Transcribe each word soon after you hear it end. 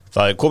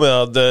Það komið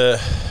að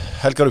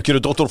helgaruppgjöru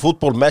Dr.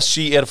 Fútból.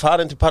 Messi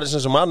farin til Paris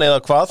Saint-Germain eða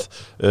hvað?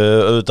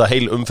 Auðvitað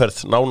heil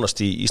umferð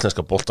nánast í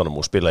íslenska boltanum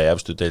og spila í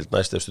efstu deild,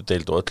 næst efstu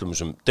deild og öllum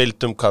þessum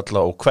deildum,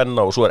 kalla og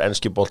kvenna og svo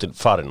enski boltinn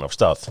farinn af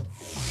stað.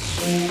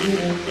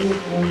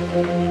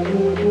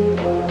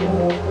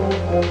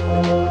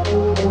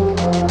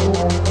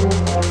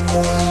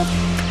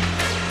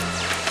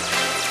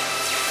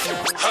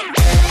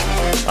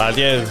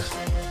 Það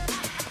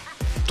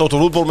Dr.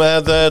 Fútból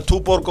með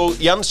Túborg og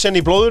Janssen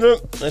í blóðinu,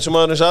 eins og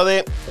maðurinn sagði.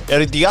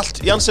 Þetta í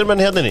allt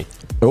Janssen-menn hérna inni?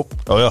 Jú.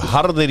 Já,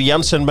 harðir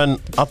Janssen-menn,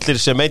 allir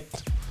sem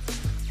einn.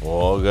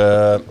 Og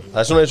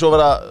það svona eins og að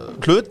vera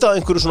hluta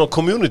einhverju svona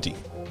community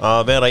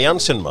að vera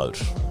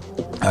Janssen-maður.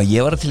 Já,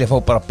 ég var til að fá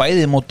bara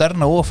bæði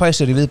Moderna og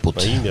Pfizer í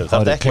viðbútt. Það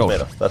er ekkert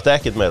meira. Það er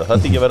ekki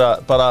að vera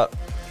bara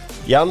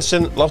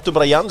Janssen, láttu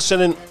bara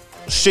Janssenin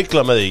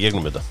sigla með þig í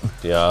gegnum þetta.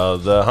 Því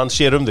að hann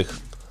sér þig.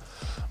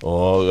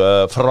 Og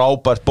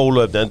frábært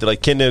bóluefni, endilega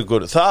kynnið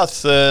ykkur það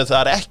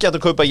er ekki hægt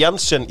að kaupa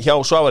Janssen hjá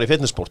Svavari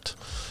Fitnessport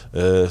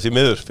því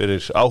miður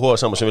fyrir áhuga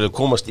saman sem vilja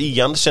komast í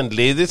Janssen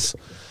liðið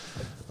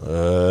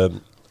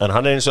en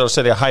hann eins og að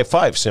selja High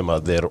Five sem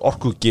að þeir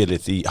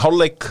orkugelið í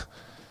hálfleik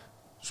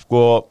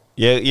sko,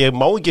 ég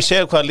má ekki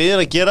segja hvað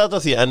liðir að gera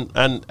þetta því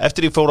en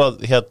eftir ég fór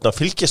að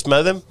fylgjast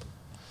með þeim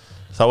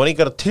þá var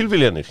engar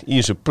tilviljanir í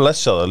þessu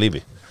blessaða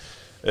lífi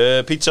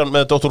Pizzan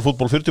með Dr.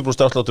 Fútból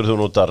 40% afsláttur þú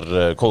notar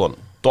kóðan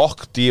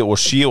DOCD og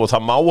sí og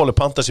það má alveg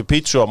panta sér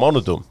pizzu á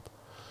mánudum.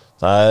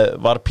 Það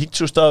var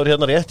pizzustafur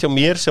hérna rétt hjá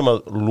mér sem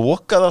að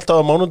lokaði alltaf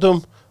á mánudum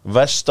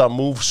Vesta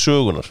Move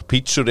sögunar.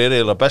 Pizzur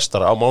eiginlega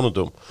bestar á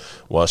mánudum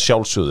og að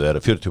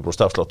sjálfsögðu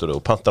 40% afsláttur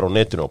og pantar á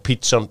netinu á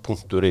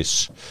pizzan.is.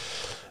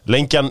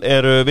 Lengjan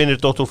vinir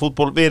Dr.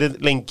 Fútból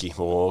verið lengi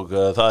og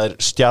það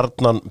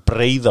Stjarnan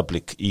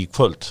Breiðablik í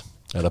kvöld.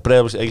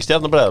 Ekki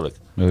Stjarnan Breiðablik?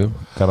 Jú,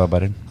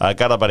 Garðabærinn. Það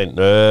Garðabærinn.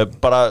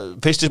 Bara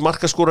fyrstis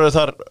markaskorari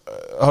þar,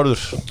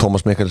 hörður?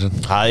 Tómas Mikkelsen.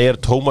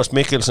 Það Tómas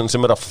Mikkelsen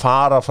sem að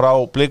fara frá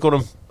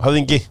blikunum,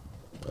 höfðingi.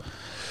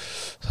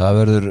 Það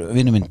verður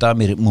vinur minn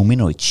Damir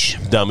Muminovic.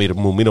 Damir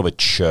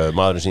Muminovic,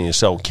 maðurinn sem ég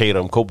sá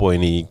keyra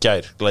Kópavoginn í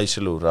gær,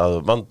 glæsilegur að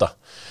vanda.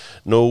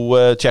 Nú,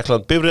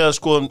 Tékkland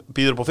bifreiðaskoðun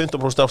býður upp á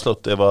 15%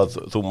 afslátt ef að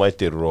þú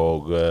mætir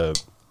og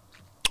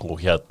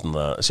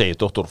segir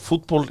Dr.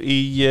 Fútból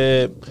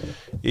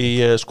í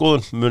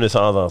skoðun munið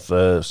það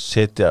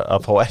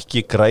að fá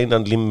ekki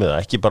grænan limmiða,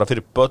 ekki bara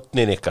fyrir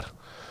börnin ykkar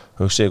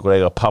hugsið ykkur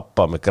eiga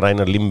pappa með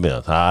grænan limmiða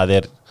það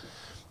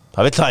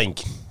vill það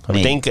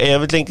enginn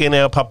ég vill enginn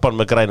eiga pappan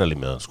með grænan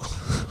limmiða sko.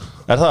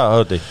 Það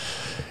höfði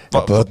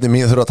börnin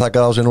mín þurfa að taka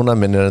það á sig núna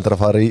minn reyndar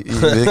að fara í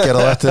viðgerð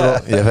á eftir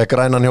og ég fekk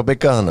grænan hjá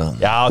Bigga þannig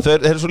já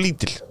þeir svo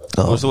lítil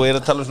þú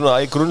að tala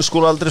svona í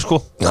grunnskóla aldrei sko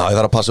já ég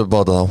þarf að passa upp á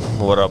þetta þá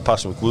þú verður að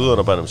passa upp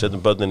guðunabænum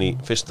setjum börnin í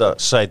fyrsta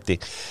sæti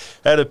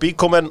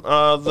Bíkomenn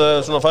að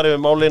svona fara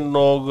yfir málinn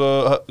og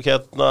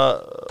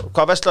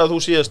hvað veslaði þú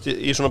síðast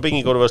í svona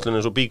byggingaruverslun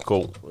eins og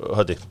Bíkó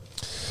höfði?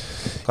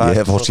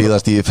 Ég fór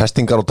síðast í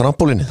festingar á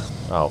trampólín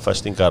já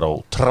festingar á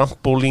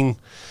trampólín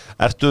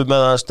Ertu með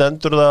það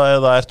stendur það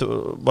eða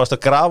varst að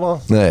grafa?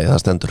 Nei, það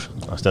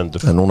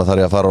stendur. En núna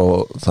þarf ég að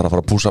fara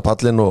að púsa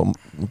pallinn og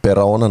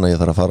bera á hann en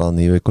ég þarf að fara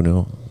þannig í vikunni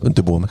og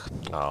undirbúa mig.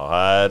 Já,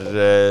 það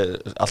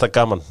alltaf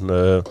gaman.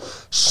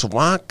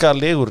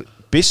 Svakalegur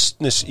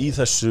business í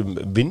þessum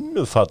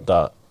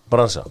vinnufata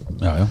bransa.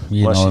 Já,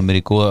 ég náði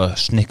mér í góða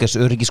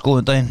Snickers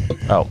öryggisskoðun daginn.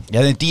 Já.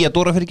 Ég hefði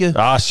Diadora fyrir ekki?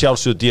 Já,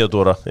 sjálfsögðu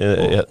Diadora.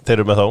 Þeir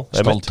eru með þá.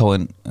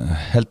 Stáltóin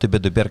heldur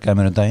betur bjargaði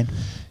mér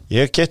daginn.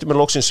 Ég keypti mér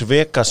loksins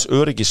Vegas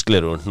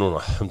öryggisgleraugun núna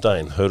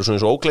daginn. Þau eru svona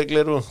eins og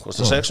ókleggleraugun,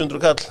 kostar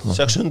 600 kall,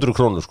 600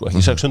 krónur sko,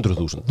 ekki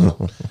 600.000.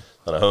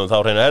 Þannig að höfum þá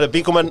hreina.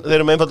 Bíkomenn, þeir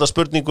eru með einfalda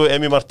spurningu.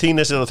 Emi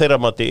Martínez að þeirra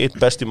mati einn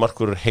besti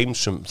markur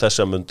heimsum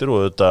þessa mundir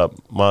og auðvitað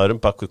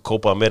maðurinn bak við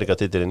Copa America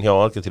titilinn hjá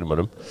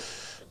Argentínumanum.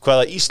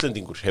 Hvaða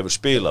Íslendingur hefur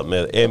spilað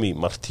með Emi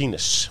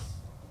Martínez?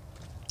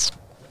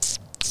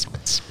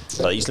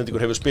 Það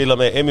Íslendingur hefur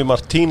spilað með Emi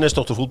Martínez.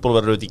 Dr. Fútból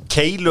verður auðvitað í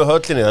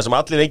Keiluhöllinni þar sem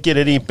allir engir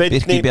í beinni.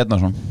 Birkir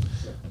Bjarnason.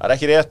 Það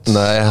ekki rétt.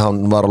 Nei,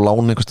 hann var á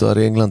láni einhvers staðar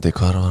í Englandi.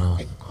 Hvað var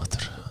hann?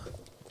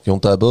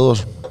 Jón Daði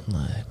Böðvarsson?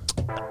 Nei.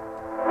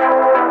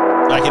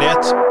 Það ekki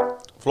rétt.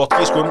 Flott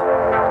gískun.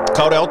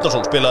 Kári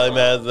Árnason spilaði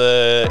með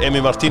Emi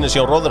Martínez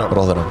hjá Rotherham.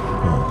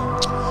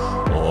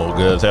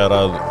 Og þegar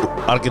að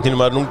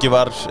Argentínumaðurinn ungi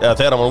var, eða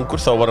þegar hann var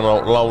ungur, þá var hann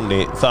á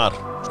láni þar.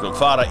 Skulum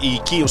fara í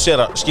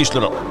Kyocera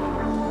skýrsluna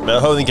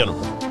með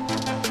höfðingjanum.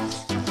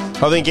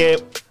 Höfðingi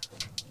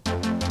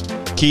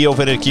Kyo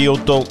fyrir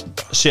Kyoto,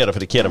 Sera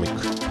fyrir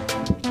Keramík.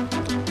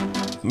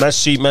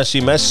 Messi,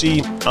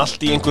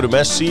 allt í einhverju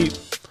Messi.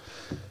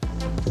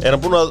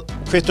 Hann búinn að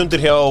kvitta undir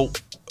hjá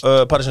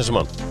Paris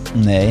Saint-Germain?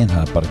 Nei,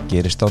 það bara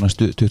gerist á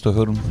næstu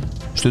 24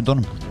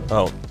 stundunum.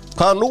 Já.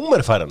 Hvaða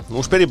númer fær hann?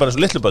 Nú spyr ég bara eins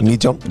og litlu bönn.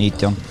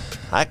 19.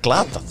 Það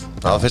glatað.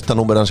 Það var fyrsta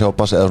númer hans hjá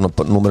eða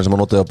svona númerin sem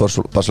hann notaði á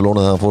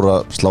Barcelona þegar hann fór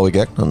að slá í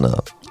gegn. Þannig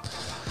að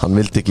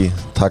hann vildi ekki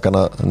taka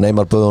hana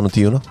Neymar bauð honum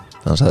 10.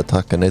 Hann sagði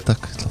takk, nei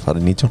takk, ég ætla að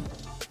fara í 19.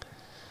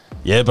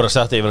 Ég hef bara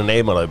sagt yfir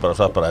Neymar, ég bara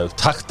sagt bara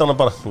takt hana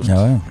bara,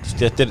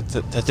 þetta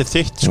er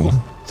þitt sko,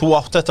 þú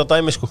átt þetta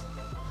dæmi sko.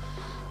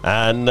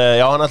 En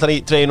já, hann ætlar í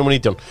treyju nummer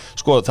 19.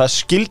 Sko, það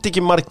skildi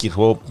ekki margir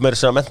og mér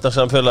sem að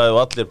menntasamfélagið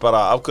og allir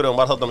bara afgörðum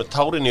var þarna með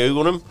tárin í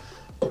augunum.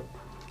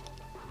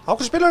 Á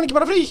hverju spilar hann ekki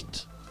bara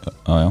frítt?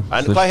 Já,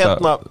 en hvað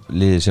hérna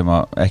liðið sem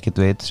að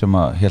ekkert veit sem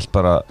að hélt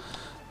bara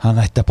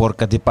hann ætti að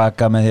borga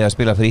tilbaka með því að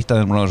spila frítt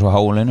að þeim múið svo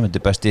hálaunum, þetta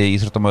er besti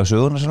íþróttamaður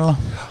söguna sannlega.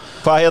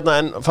 Hvað hérna,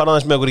 en fara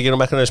aðeins með okkur í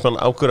gerum mekanisman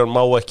á hverju hann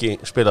má ekki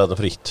spila þetta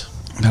frítt?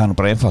 Það er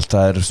bara einfalt,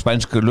 það er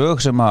spænsku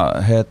lög sem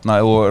að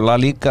og La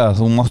Liga,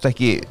 þú mátt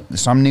ekki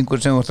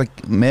samningur sem þú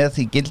ert með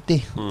í gildi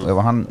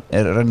ef hann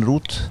rennur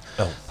út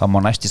þá má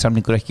næsti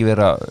samningur ekki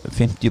vera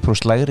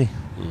 50% lægri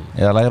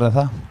eða lægra en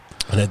það.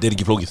 En þetta er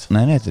ekki flókið?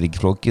 Nei, þetta er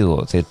ekki flókið og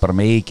þeir bara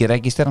megi ekki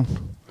registera hann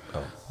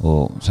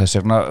og þess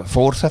vegna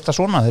fór þetta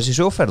svona, þessi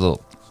sjóferð og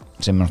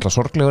sem er náttúrulega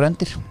sorglegur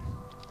endir.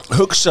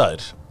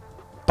 Hugsaðir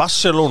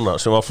Barcelona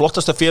sem var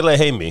flottasta félagi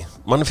heimi,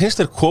 manni finnst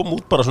þeir koma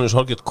út bara svona eins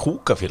og hálfgett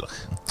kúkafélag.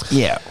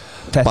 Já.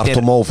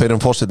 Bartomeu fyrir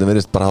fórsetin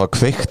virðist bara hafa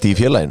kveikt í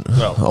félaginu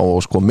á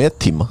sko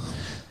mettíma.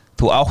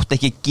 Þú átt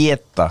ekki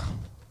geta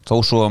þó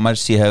svo að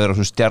Messi hefur verið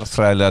svo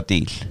stjarnfræðilega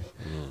díl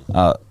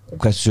að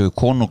hversu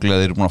konunglega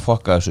þeir eru búin að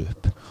fokka þessu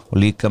upp og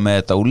líka með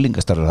þetta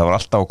úlingastarfið, það var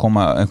alltaf að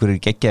koma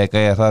einhverjir geggjaði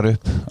gæja þar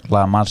upp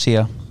La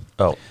Masia,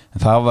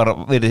 en það var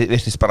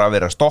virtist bara að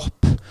vera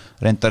stopp,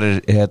 reyndar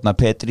er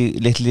Petri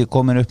litli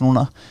komin upp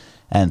núna,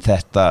 en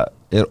þetta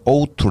er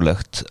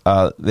ótrúlegt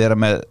að vera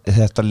með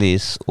þetta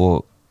lið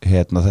og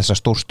þessa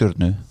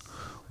stórstjörnu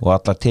og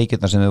allar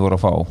tekjurnar sem við voru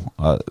að fá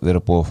að vera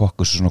búið að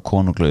fokkusa svona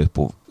konunglega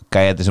upp og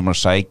gæti sem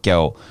að sækja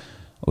og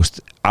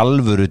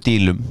alvöru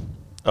dílum.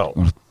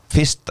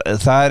 Fyrst,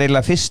 það er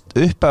eiginlega fyrst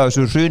upp að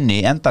þessu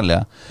hruni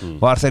endanlega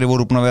var þegar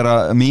voru búin að vera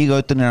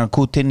mýga utan innan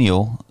Coutinho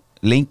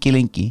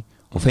lengi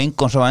og fengi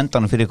hann svo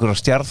endanum fyrir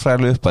einhverja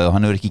stjarnfræðilega uppæð og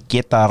hann hefur ekki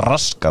getað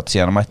raskat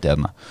síðan að mætti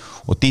þarna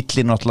og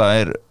díllinn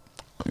náttúrulega er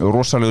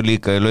rosalega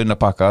líka í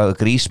launapakka.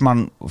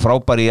 Griezmann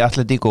frábær í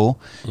Atletico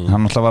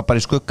hann alltaf var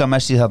bara í skugga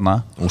Messi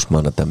þarna.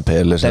 Ousmane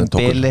Dembele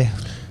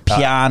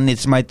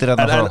Pjanic mætir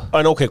þarna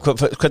en ok,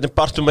 hvernig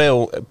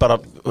Bartomeu bara,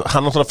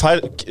 hann alltaf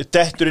fær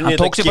dettur inn í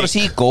hann tók sér bara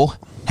síkó,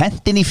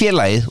 hendin í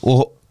félagið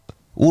og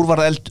úr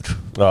var það eldur.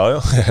 Já,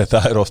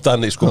 það er ofta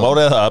hann sko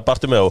márið það að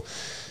Bartomeu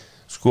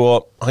sko,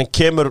 hann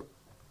kemur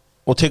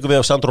og tekur við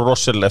af Sandro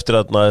Rossell eftir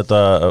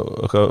þetta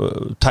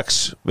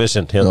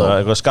tax-vissin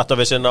eitthvað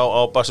skattavissin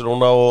á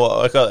Barcelona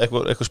og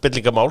eitthvað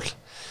spillingamál.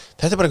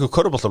 Þetta er bara eitthvað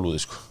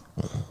körfuboltalúði sko.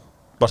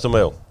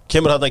 Bartomeu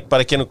kemur hann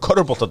bara ekki ennum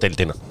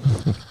körfuboltadeildina.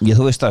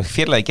 Þú veist að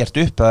félagi gert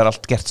upp, það er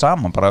allt gert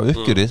saman bara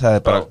uppgjörið, það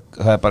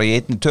er bara í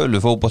einni tölu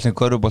fótboltinn,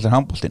 körfuboltinn,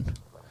 handboltinn.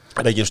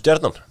 Er ekki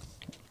stjarnan?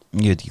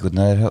 Ég veit ekki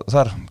hvernig það er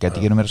þar,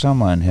 geti ekki meira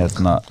sama en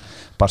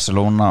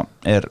Barcelona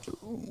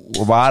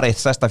og var eitt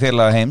stærsta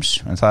félag heims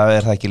en það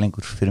er það ekki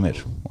lengur fyrir mér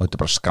og þetta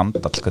er bara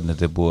skandall hvernig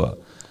þetta er búið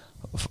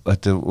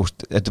þetta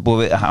er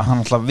búið, hann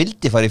alltaf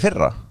vildi fara í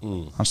fyrra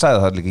hann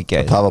sagði það líka í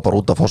gær. Það var bara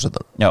út af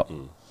forsetan. Já.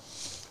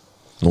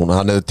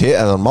 Núna hann hefði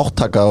hann mátt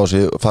taka á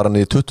sig fara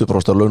niður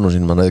 20% af launum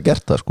sínum, hann hefði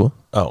gert það sko.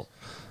 Já.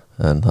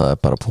 En það er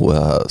bara búið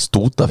að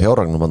stúta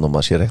fjárragnum og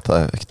maður sér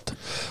ekkert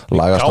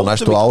lagast á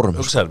næstu árum.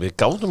 Við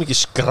gátum ekki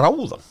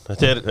skráðan.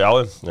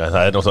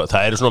 Það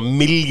er svona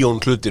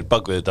milljón hlutir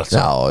bak við þetta allt.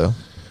 Já.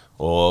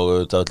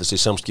 Og það er þessi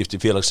samskipti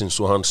félagsins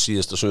og hans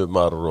síðasta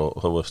sumar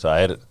og það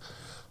er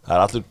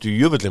allir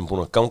djöfullin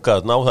búin að ganga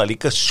að ná, það er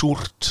líka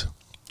súrt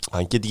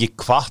hann get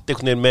ekki hvatt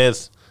einhvern veginn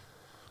með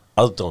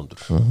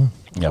aðdándur.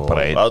 Já,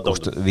 bara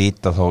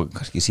vita þá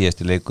kannski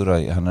síðasti leikur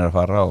að hann er að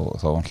fara og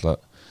þá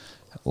alltaf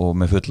og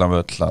með fullan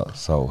völl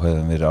þá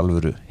hefðum verið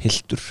alvöru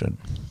hildur en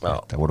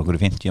það voru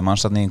einhverju 50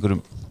 mannsatni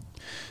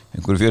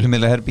einhverju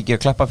fjölmiðla herbyggja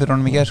að klappa fyrir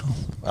honum í gær sko.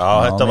 Já,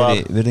 þetta var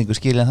virðingu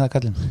skilið en það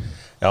kallinn.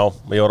 Já,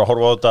 ég var að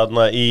horfa á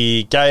þetta í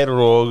gær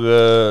og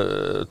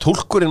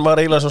túlkurinn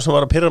var eiginlega sem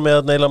var að pirra með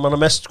þarna eiginlega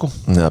manna mest sko.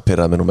 Já,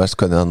 pirraði mig nú mest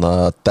hvernig þannig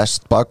að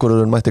Dest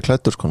bakururinn mætti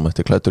klæddur sko,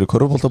 mætti klæddur í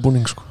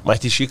körfuboltabúning sko.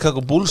 Mætti í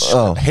Chicago Bulls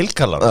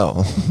helkallar. Já.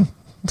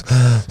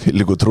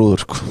 Líku trúður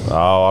sko.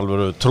 Já,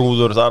 alveg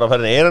trúður þar að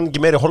ferðin. Er hann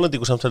ekki meiri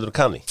hollendingu samt heldur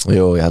Kani?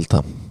 Jú, ég held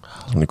það.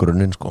 Svona í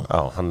grunninn sko. Já,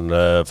 hann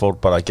fór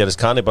bara að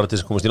gerist Kani bara til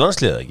þess að komast í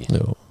landsliðið ekki?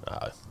 Jú,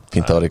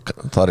 fínt að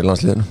vera í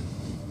landsliðinu.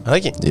 Það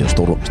ekki? Ég er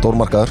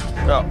stórmarkaður.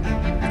 Já,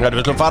 við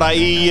ætlum fara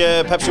í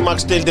Pepsi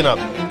Max deildina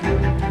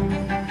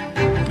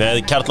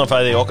með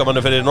kjarnanfæði okkar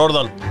mannu fyrir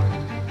norðan.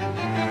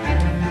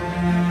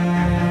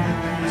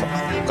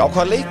 Á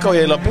hvaða leik á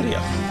ég eiginlega að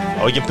byrja?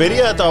 Á ekki að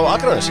byrja þetta á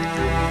Akranesi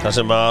þar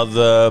sem að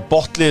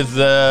botlið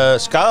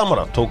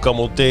Skagamara tók á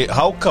móti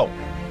HK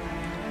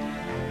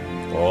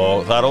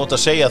og það er ótt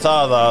að segja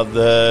það að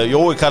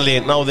Jói Kalli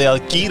náði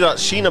að gíra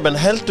sína menn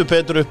heldur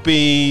betur upp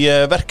í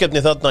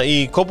verkefni þarna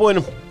í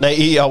Kópavoginum,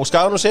 á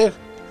Skaganum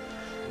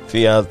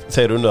því að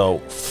þeir unnu á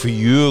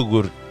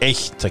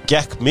 4-1. Það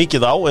gekk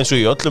mikið á eins og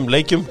í öllum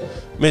leikjum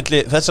milli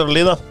þessara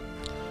liða.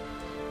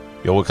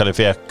 Jói Kalli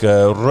fekk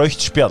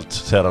rautt spjald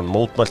þegar hann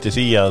mótmælti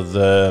því að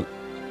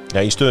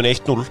í stöðunni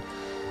 1-0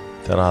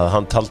 þegar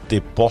hann taldi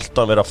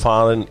boltan vera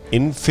farin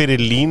inn fyrir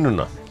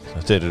línuna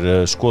Þetta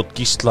skot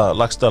Gísla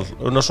Laxdal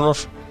Unnarssonar.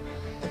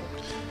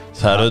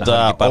 Það er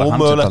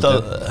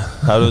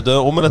auðvitað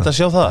ómögulegt að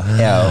sjá það.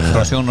 Já,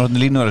 frá sjónarhorni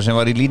línuverðar sem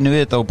var í línu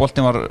við þetta og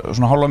boltinn var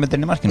svona hálfa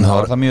metrin í markinu, þá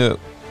var það mjög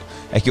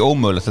ekki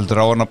ómögulegt,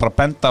 heldur á hann að bara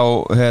benda á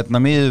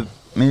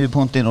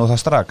miðjupunktinn og það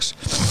strax.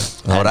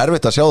 Það var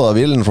erfitt að sjá það að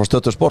vélinu frá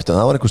Stöttur Sport,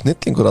 en það var einhver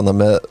snillingur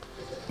með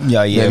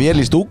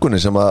vél í stúkunni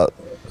sem að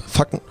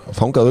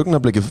fangaði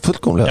augnablikið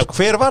fullkomlega. Já,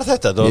 hver var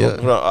þetta?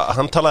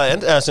 Hann talaði,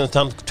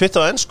 hann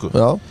twittaði á ensku.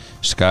 Já.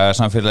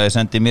 Skagasamfélagi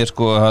sendi mér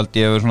held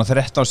ég svona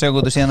 13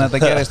 sekúndur síðan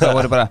þetta gerist, þá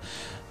var ég bara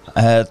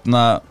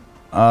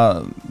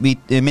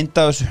að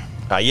mynda þessu.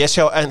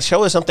 Já, en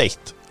sjáðu samt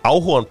eitt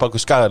áhugan bak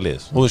við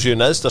Skagarlið og þessu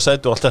neðsta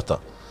sæti og allt þetta.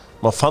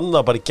 Man fann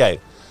það bara í gær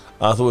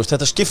að þú veist,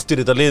 þetta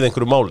skiptir þetta lið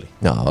einhverju máli.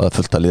 Já, það er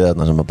fullt að liða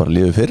þarna sem bara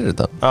liður fyrir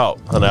þetta. Já,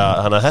 þannig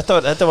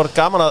að þetta var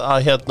gaman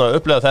að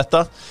upplega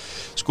þetta.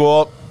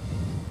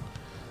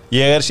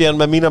 Ég síðan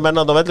með mína menn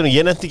á vellinu,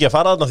 ég nefndi ekki að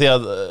fara þarna því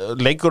að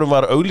leikurum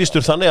var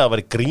auglýstur þannig að það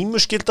var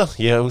grímuskylda.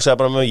 Ég hugsaði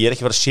bara með, ég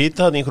ekki fara að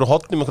sitja þarna í einhverju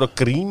hotni með einhverju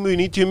grímu í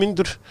 90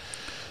 mínútur.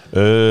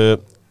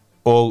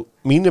 Og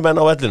mínir menn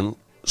á vellinum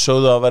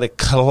sögðu að veri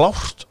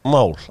klárt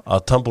mál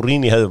að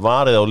Tamburini hefði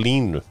varið á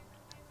línu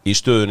í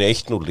stöðunni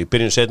 1-0 í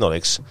byrjun seinna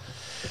áleiks.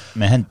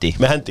 Með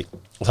hendi.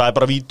 Og það er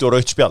bara vídeó og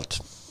rautt spjald.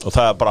 Og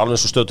það er bara alveg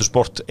eins og Stöðvar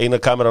Sport. Eina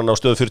kameran á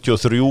stöðu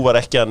 43 var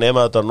ekki að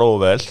nema þetta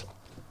nógu vel.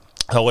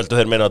 Þá heldur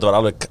þeir meina að þetta var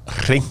alveg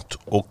hreint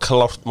og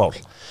klárt mál.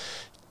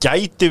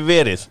 Gæti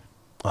verið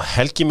að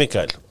Helgi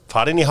Mikael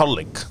fara inn í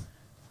hálfleik.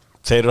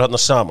 Þeir eru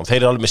þarna saman. Þeir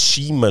eru alveg með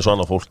síma eins og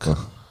annað fólk.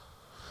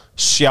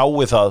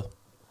 Sjáu það,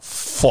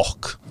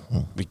 fokk.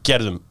 Við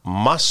gerðum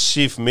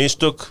massíf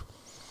mistök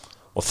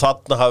og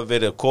þarna hafi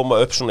verið að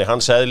koma upp svona í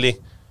hans eðli,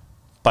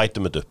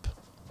 bætum þetta upp.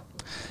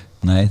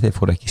 Nei, þeir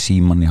fóru ekki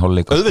síman í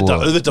hálfleik.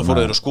 Auðvitað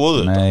fóru þeir að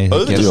skoðu þetta.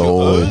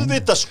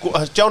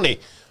 Auðvitað Johnny,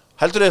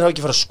 heldur þeir hafa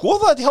ekki farið að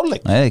skoða þetta í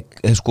hálfleik? Nei,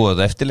 þeir skoða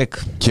þetta eftirleik.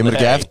 Kemur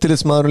ekki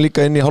eftirlitsmaðurinn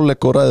líka inn í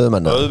hálfleik og ræðið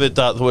menna?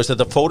 Auðvitað, þú veist,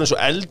 þetta fór eins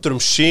og eldur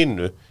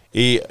sínu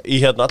í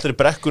allir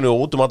brekkunni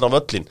og út allan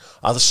völlin,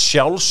 að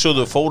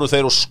sjálfsögðu fóru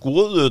þeir og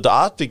skoðu þetta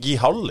atvik í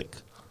hálfleik.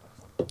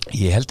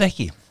 Ég held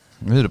ekki.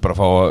 Við erum bara að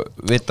fá að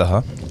vita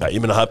það. Já, ég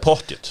meina það er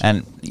pottið.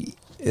 En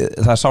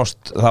það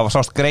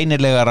sást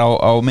greinilegar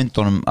á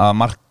myndunum að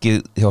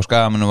markið hjá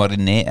Skagamunum var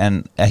inni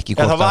en ekki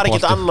hvort það var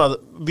ekkert annað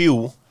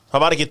view.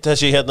 Það var ekkert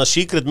þessi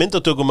secret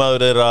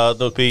myndatökumæður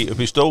upp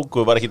í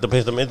Stóku var ekkert að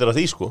pynta myndir af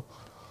því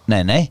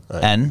Nei,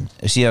 en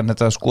síðan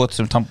þetta skot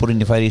sem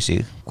Tamburini fær í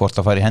sig, hvort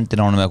það fær í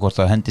hendina á honum eða hvort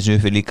það hendi sig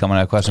upp í líkamann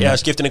eða hvað sem Já,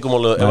 skiptir engum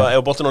máli,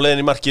 ef boltinn á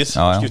leiðin í markið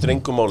skiptir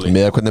engum máli.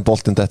 Með hvernig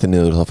boltinn detti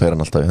niður þá fer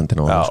hann alltaf í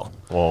hendina á honum.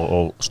 Já,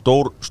 og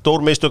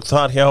stór mistök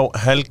þar hjá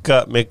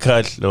Helga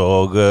Mikael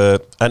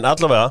en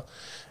allavega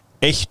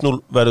 1-0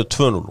 verður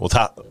 2-0 og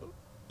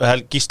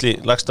það Gísli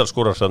Laxdal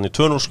skorar þannig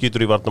 2-0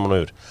 skýtur í varnamann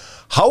og yfir.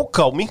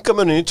 HK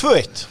minkamunnin í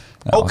 2-1.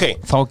 Já, okay.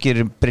 Þá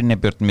gerir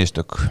Brynjabjörn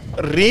mistök.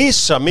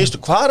 Risa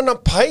mistök. Hvað er hann að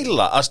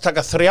pæla að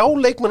taka 3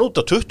 leikmenn út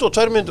af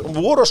 22 mínútur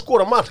voru að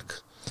skora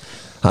mark?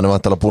 Hann er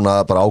vantilega búin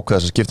að bara ákveða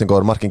þessa skiptingu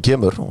áður markin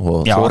kemur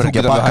og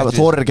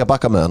þorir ekki að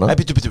bakka með hana.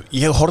 Býtu,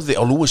 ég horfði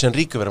á Luis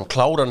Enrique verið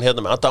kláran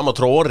með Adama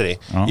Traoré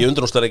í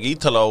undanúrslitaleik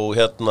Ítala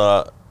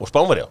og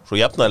Spánverja.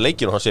 Svo jafnaði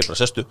leikinn og hann segir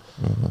bara sestu.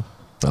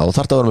 Já, þú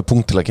þarft að vera með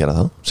punkt til að gera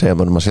það.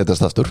 Segja mönnum að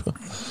setjast aftur.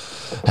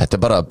 Þetta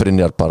er bara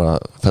Brynjar bara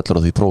fellur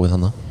á því prófið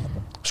þannig.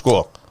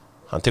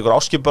 Hann tekur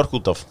Áskip Börk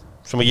út af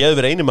sem ég hef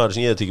verið eini maður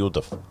sem ég hef tekið út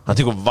af. Hann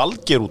tekur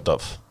Valgeir út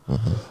af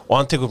og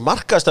hann tekur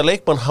markaðasta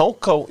leikmann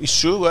HK í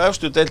sögu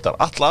efstu deildar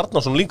Atla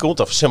Arnarsson líka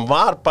út af sem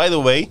var by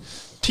the way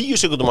 10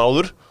 sekúndum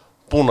áður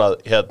búin að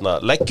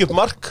leggja upp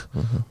mark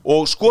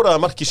og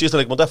skoraði mark í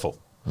síðasta leik mót FH.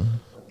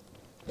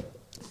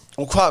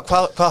 Og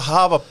hvað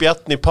hafa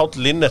Bjarni Páll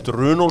Linnet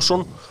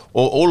Runólfsson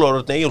og Ólafur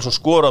Örn Eyjólfsson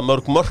skorað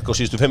mörg á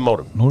síðustu 5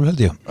 árum? 0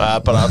 held ég.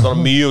 Bara það var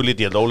mjög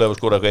lítið, Ólafur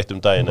skoraði eitthvað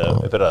 1 daginn eða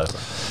fyrir það.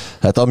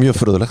 Þetta var mjög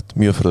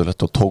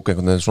furðulegt og tók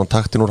einhvern veginn svona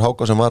taktin úr HK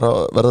sem var að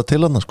verða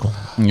til hann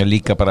Já,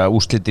 líka bara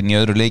úrslitin í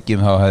öðru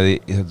leikjum þá hefði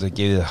þetta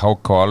gefið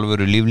HK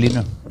alvöru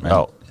líflínu.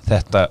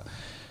 Þetta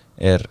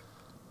er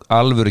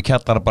alvöru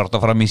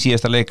kjallarabarta fram í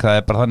síðasta leik, það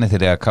er bara þannig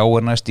þegar K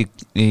er næst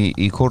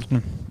í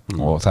kórnum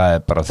og það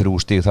er bara 3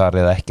 stig þar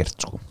eða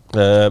ekkert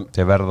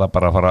þeir verða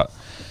bara að fara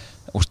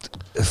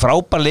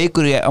frábær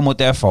leikur á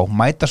móti FH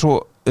mæta svo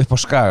upp á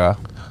Skaga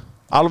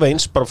alveg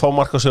eins, bara fá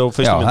marka sig á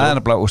fyrstu myndu. Já, það er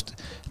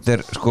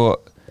nefnilega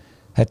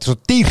þetta er svo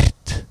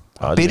dýrt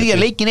byrja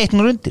leikin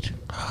 1-0 undir.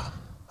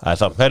 Það er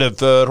það. Herru,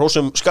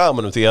 rósum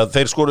Skagamönnum því að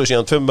þeir skoruðu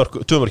síðan 2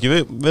 mörk í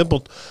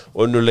viðbót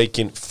og unnu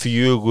leikinn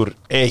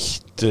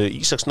 4-1.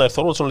 Ísak Snær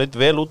Þorvaldsson leit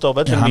vel út á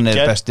vellinum. Hann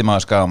er besti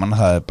maður Skagamann,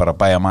 það er bara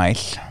bæja mæl.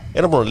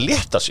 Er hann búin að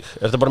létta sig?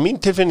 Er þetta bara mín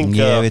tilfinning?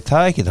 Ég veit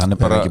það ekki, hann er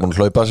bara ekki búin að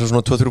hlaupa sig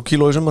svona 2-3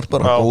 kíló í sumar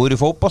bara. Góður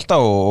í fótbolta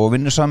og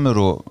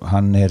vinnusamur og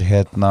hann er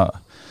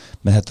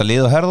með þetta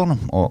lið á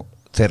herðunum og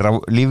þeirra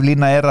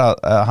líflína er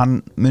að hann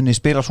muni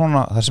spila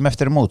svona það sem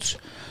eftir er móts.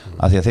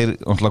 Af því að þeir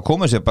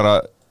komið sér bara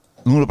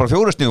nú er bara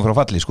 4 stigum frá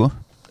falli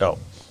Já.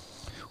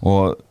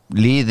 Og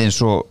lið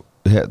eins og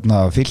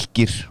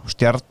Fylkir,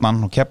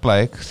 Stjarnan og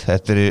Keflavík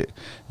þetta er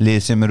lið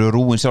sem eru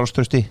rúin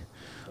sjálfstrausti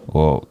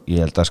og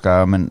ég held að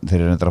skagamenn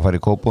þeir eru að fara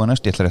í Kópavogi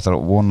næst, ég ætla eftir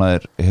að vona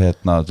þeir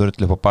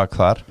dörðli upp á bak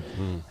þar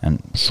en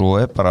svo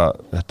bara,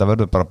 þetta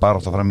verður bara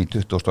átt fram í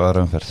 20.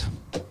 aðra umferð.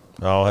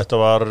 Já, þetta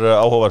var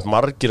áhugavert,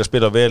 margir að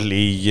spila vel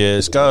í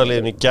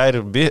skagaliðinu í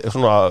gær,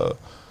 svona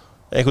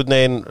einhvern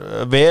veginn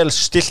vel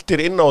stiltir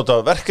inn á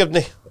þetta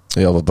verkefni.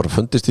 Já, það bara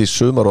fundist í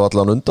sumar og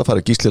allan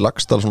undanfæri Gísli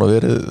Laxdal svona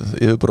verið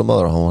yfirbúra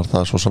maður, hann var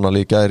það svo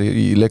sannarlega í gær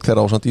í leik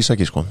þeirra á samt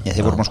Ísaki sko. Já,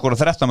 þeir voru að skora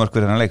 13 mörk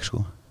fyrir þennan leik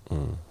sko.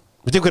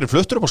 Veitu hverju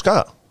fluttur upp á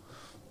Skaga?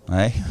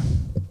 Nei.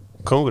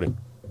 Kóngurinn.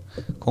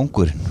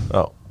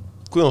 Já,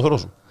 Guðjón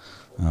Þórðarsson.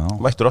 Já.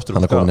 Mættur aftur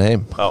hann komin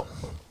heim. Já,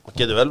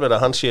 getur vel verið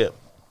að hann sé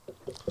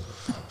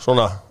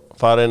svona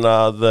farin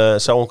að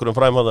sjá einhverjum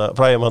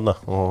fræjum hann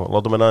og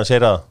láta mér aðeins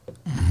heyra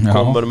það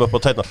komum upp á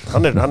tætnar,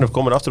 hann er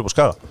komin aftur upp á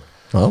Skaga.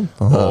 Já,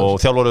 og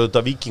þjálfur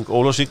auðvitað Víking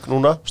Ólafsvík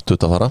núna stutt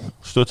að fara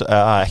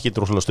ekki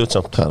droslega stutt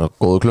samt það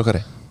góðu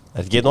klukkari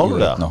er ekki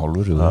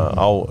 1,5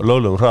 á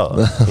löglegum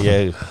hraða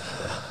en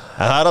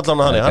það er allan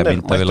hann er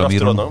mættur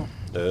aftur á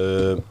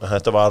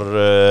þetta var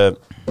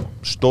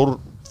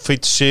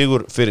stórfeitt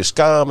sigur fyrir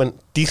Skagamenn,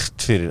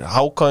 dýrt fyrir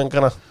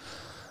hákáðingana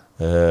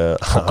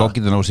Háká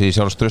getur náðu sig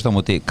sjálfströst á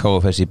móti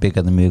KFS í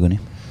byggarnum í vikunni.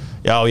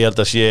 Já, ég held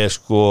að sé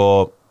sko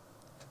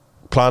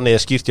planið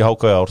skýrt í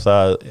HK ár,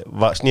 það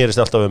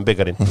snýrist alltaf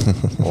byggarinn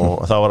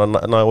og það var að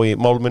ná í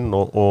málminn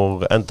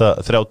og enda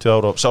 30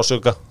 ára á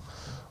sásauka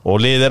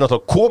og liðið er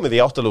náttúrulega komið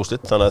í 8.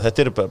 úrslit þannig að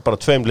þetta er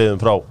bara 2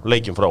 liðum frá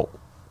leikjum frá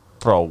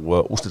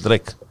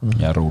úrslitaleik.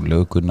 Já,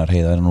 rólegur Gunnar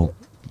Heiðar nú.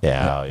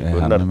 Já,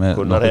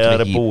 Gunnar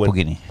Heiðar er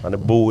búinn. Hann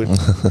er búinn.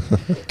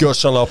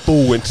 Gjössanlega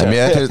búinn. En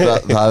mér finnst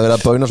að það hefur verið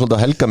að bauna svolítið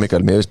á Helga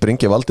Mikael. Mér finnst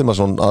Bryngi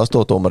Valdimarsson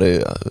aðstofadómari,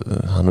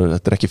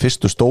 þetta er ekki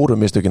fyrstu stóru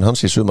mistökin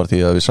hans í sumar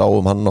því að við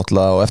sáum hann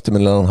náttúrulega á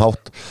eftirminnilegan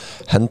hátt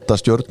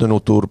henda Stjörnun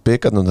út úr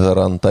bikarnum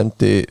þegar hann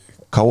dæmdi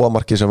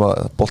Káamarki sem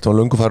að boltinn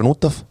var löngu farin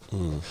út af.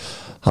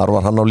 Þar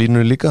var hann á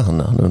línunni líka, hann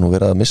hefur nú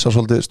verið að missa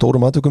svolítið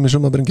stórum aðtökum í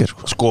sumarbringir.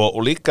 Sko,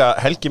 og líka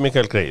Helgi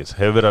Mikael Greið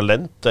hefur verið að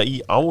lenda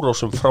í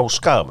árásum frá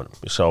Skagamönnum.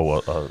 Ég sá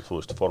að þú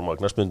veist, formaður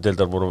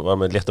knattspyrnudeildar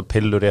var með létta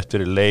pillu rétt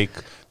fyrir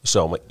leik. Ég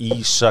sá að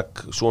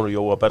Ísak, sonur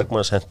Jóa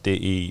Bergmanns, hendi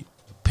í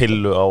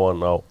pillu á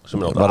hann sem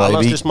er náttúrulega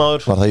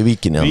aðlandsliðsmaður. Var það í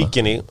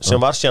Víkinni? Sem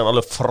var síðan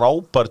alveg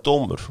frábær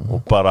dómur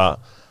og bara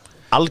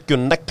algjör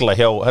negla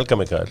hjá Helga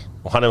Mikael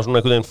og hann hefur svona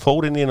einhvern veginn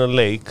fórin í hennan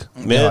leik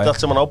með þetta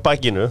allt sem hann á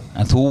bakinu.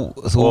 En þú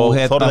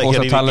hérna fórst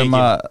að tala að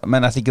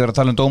menn ætti ekki verið að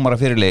tala dómara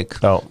fyrir leik.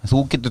 Þú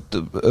getur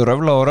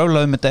röflað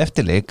þetta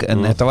eftir leik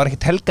en þetta var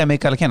ekkert Helga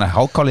Mikael að kenna.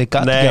 Hákálið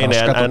gat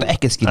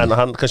ekkert skilja. En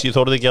hann kannski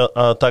þorði ekki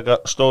að taka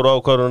stóra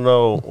ákvörðuna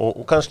og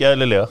kannski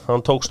eðlilega.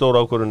 Hann tók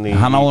stóra ákvörðun í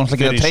hann á hann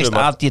ekki að treyst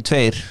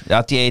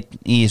AD1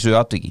 í þessu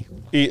atviki.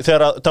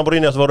 Þegar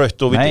Tamburini átti var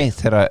rautt og viti. Nei,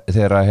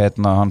 þegar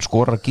hann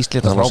skorar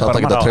Gísli þetta frábæra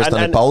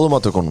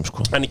mann.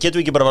 En getum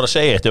við ekki bara að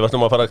segja þetta, við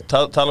ætlum að fara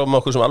að tala um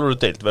okkur sem alveg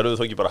deild, verðum við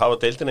þó ekki bara að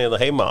hafa deildina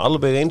eða heima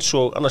alveg eins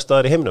og annar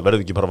staðar í heiminu,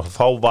 verðum við ekki bara að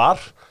fá VAR,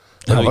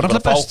 verðum við ekki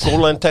bara að fá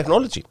goal line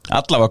technology.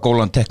 Allavega goal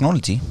line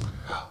technology.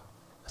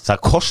 Það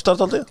kostar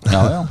þetta aldrei.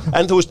 Já.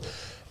 En þú veist,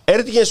 er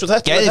þetta ekki eins og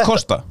þetta? Gæði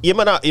kosta. Ég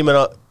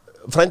meina,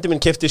 frændi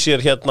minn keypti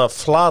sér hérna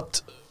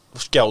flat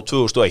skjá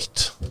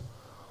 2001.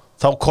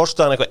 Þá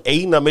kostaði hann eitthvað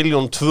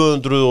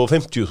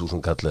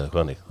 1.250.000 kall eða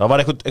eitthvað hannig. Það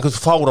var eitthvað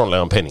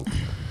fáránlegan penning.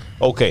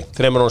 Ok,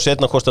 3 ára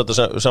setna kostaði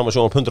þetta sama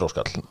sjóðan 100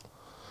 skall.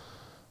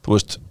 Þú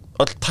veist,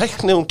 all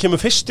tækni hún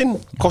kemur fyrst inn,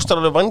 kostar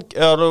alveg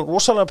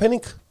rosalega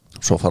penning.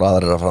 Svo fara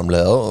aðrir að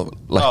framleiða og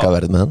lækka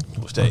verið með hann.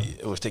 Þú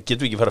veist,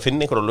 getum við ekki fara að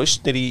finna einhverja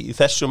lausnir í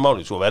þessu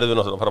máli, svo verðum við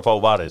náttúrulega að fara að fá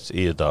varið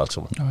í þetta allt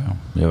saman. Já,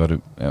 ég var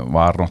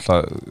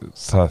náttúrulega,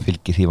 það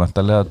fylgir því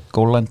vantarlega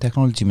goal line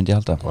technology myndi ég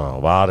halda. Já,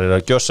 var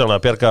að gjössanlega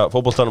að bjarga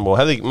fótboltanum og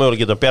hefði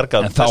mögulega getað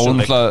bjargað en þá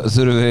náttúrulega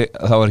þurfum við,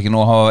 þá er ekki nú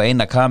að hafa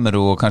eina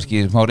kameru og kannski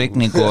smá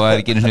rigning og það er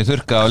ekki einu sinni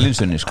þurrka á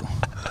linsunni sko.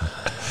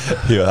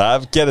 Jú,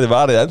 það gerði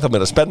varið ennþá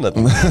meira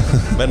spennandi.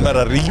 Menn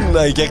verða að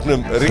rýna í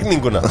gegnum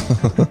rigninguna.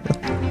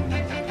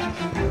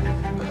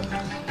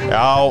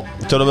 Já,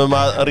 tölum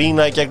að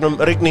rýna í gegnum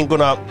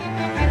rigninguna.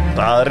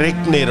 Það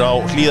rignir á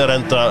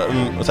Hlíðarenda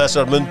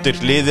þessar mundir.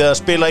 Liðið að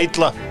spila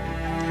illa,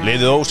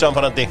 liðið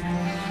ósamfærandi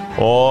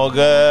og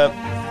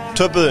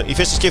töpuðu í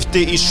fyrsta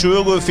skipti í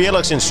sögu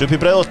félagsins upp í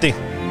Breiðholti.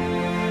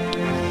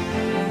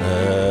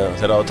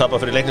 Þeir hafa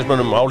tapað fyrir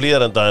leiknismönnum á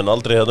Hlíðarenda en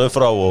aldrei hérna upp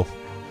frá og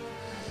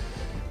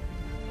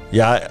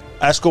já,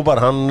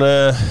 Escobar hann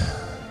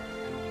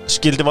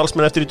skildi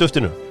Valsmenn eftir í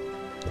duftinu.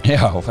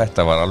 Já,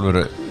 þetta var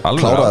alveg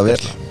kláraði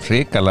vel.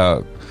 Hrikalega,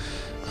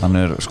 hann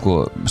er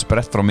sko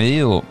sprett frá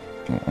miðju og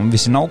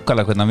vissi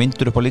nákvæmlega hvernig hann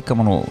vindur upp á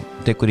líkamann og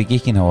tekur í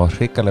gikkin, það var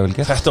hrikalega vel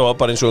gert. Þetta var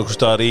bara eins og einhvers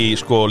staðar í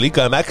sko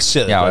líka MX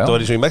eða þetta var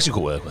eins og í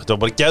Mexíkó eða þetta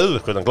var bara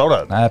geðveikt hvernig hann kláraði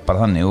þetta. Það er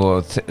bara þannig og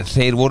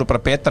þeir voru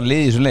bara betra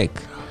lið í þessu leik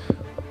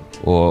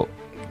og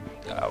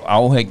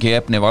áheggi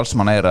efni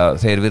Valsmanna er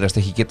að þeir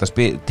virðast ekki geta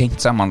tengt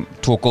saman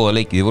 2 góða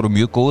leiki, þeir voru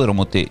mjög góðir á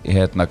móti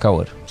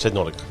KR. Seinni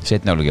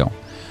hálfleik, já.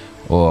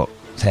 Og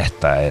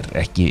þetta er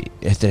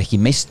ekki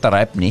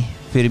meistara efni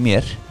fyrir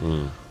mér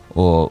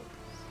og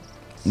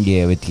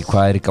ég veit ekki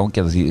hvað er í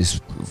gangi að því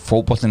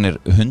fótboltinn er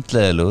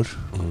hundleðilegur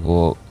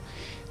og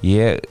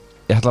ég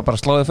ég ætla bara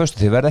að slá þig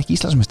föstu, þið verða ekki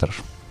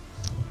Íslandsmeistarar.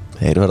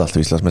 Þeir verða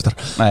alltaf Íslandsmeistar.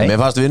 Nei.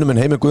 Mér fannst vinur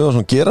minn Heimir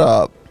Guðjónsson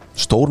gera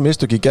stór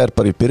mistök í gær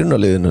bara í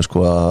byrjunarliðinu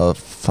sko, að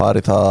fara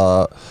í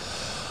það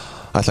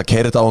ætla að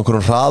keyra þetta á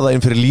einhverjum hraða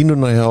inn fyrir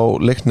línuna hjá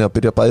Leikni að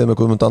byrja bæði með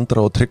Guðmund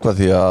Andra og Tryggva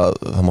því að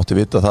það mátti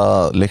vita það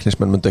að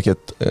Leiknismenn myndi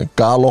ekkert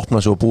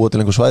galopna sig og búa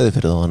til einhver svæði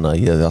fyrir það, þannig að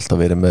ég hefði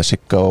alltaf verið með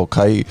Sigga og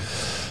Kai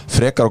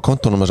frekar á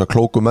kontónum þess að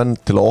klóku menn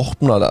til að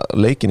opna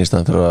leikin í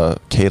staðin fyrir að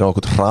keyra á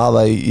einhvern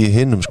hraða í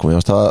hinnum sko. Ég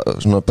fannst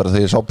það svona bara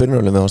þegar ég sá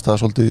byrjunarliðinu mér fannst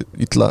það svolítið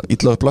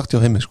illa upplagt hjá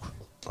Heimi sko.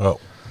 Já.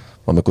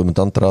 Var með Guðmund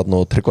Andra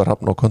og Tryggva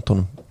Hrafn á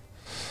kontónum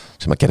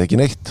sem að gerði ekki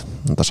neitt,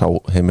 en það sá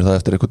Heimir það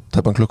eftir einhvern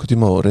tæpan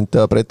klukkutíma og reyndi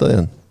að breyta því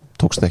en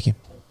tókst ekki.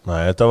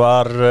 Nei, þetta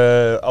var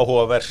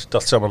áhugavert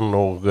allt saman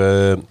og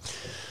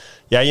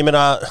já, ég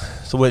meina,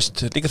 þú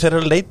veist, líka þeir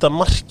eru að leita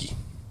marki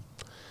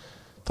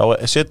þá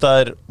setja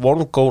þær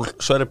one goal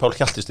Sverrir Pál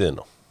Hjaltistiðin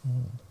á.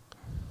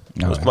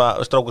 Þú veist,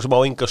 maður strákur sem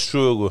á enga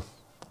sögu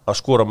að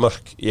skora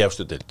mörk í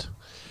efstu deild.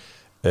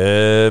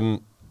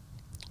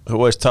 Þú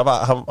veist, það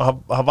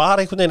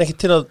var einhvern veginn ekki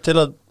til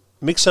að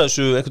mixa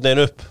þessu einhvern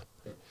veginn upp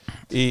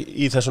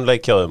í þessum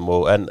leikjáðum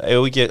en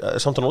ef ekki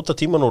samt að nota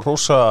tíman og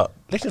rósa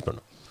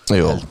leiknismönnum.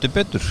 Heldur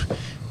betur.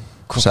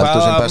 Seldu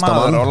sem besta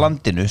mann á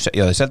landinu,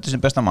 já þeir seldu sem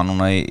besta mann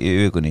núna í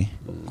vikunni.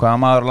 Hvaða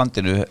maður á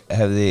landinu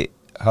hefði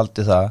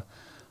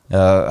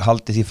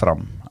haldið því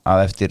fram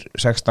að eftir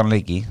 16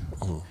 leiki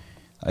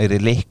er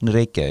Leiknir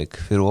Reykjavík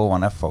fyrir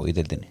ofan FH í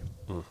deildinni.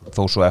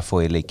 Þó svo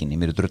FH í leikinni,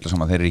 mér drullar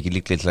saman þeir eru ekki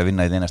líklega til að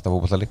vinna í þeir næsta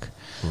fótboltaleik.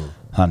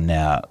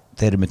 Þannig að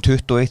þeir eru með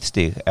 21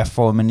 stig,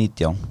 FH með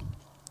 19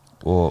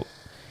 og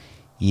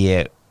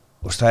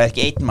það er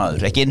ekki einn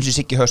maður, ekki eins og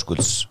Siggi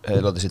Höskulds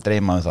hefði látið sér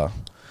dreyma það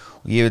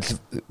og ég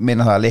vil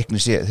meina það að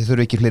Leiknir sé þeir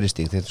þurfa ekki fleiri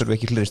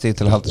stig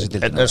til að halda sér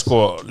til en sko,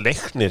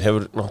 Leiknir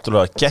hefur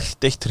náttúrulega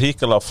gert eitt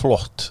hrikalega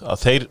flott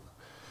að þeir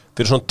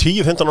fyrir svona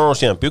 10-15 ára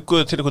síðan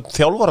bygguðu til einhvern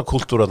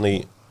þjálfarakúltúr í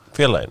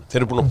félagin,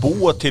 þeir eru búin að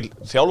búa til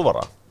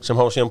þjálfara sem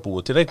hafa síðan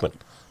búið til leikmenn.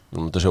 Við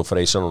erum að sjá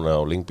Freysa núna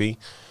á Lyngby,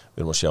 við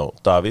erum að sjá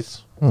Davíð,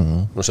 við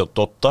erum að sjá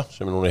Dotta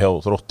sem er núna hjá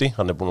Þrótti,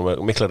 hann er búin að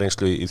mikla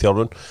reynslu í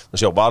þjálfun, við erum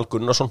að sjá Val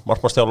Gunnarsson,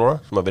 markmannsþjálfara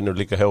sem að vinnur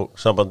líka hjá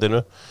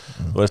sambandinu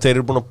og þeir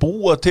eru búin að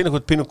búa til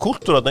einhvern pínu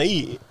kúltúr upp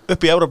í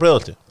Efra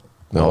Breiðholti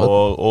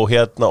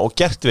og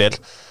gert vel,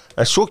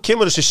 en svo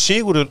kemur þessi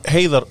Sigurður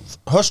Heiðar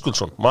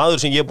Höskuldsson,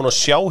 maður sem ég er búin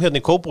að sjá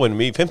hérna í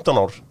Kópavoginum í 15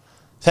 ár,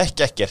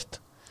 þekki ekkert.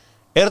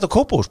 Er þetta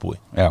Kópavogshbúi?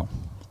 Já.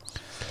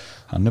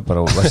 Hann er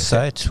bara á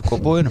Westside,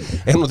 Kópavoginum.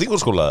 Er hann á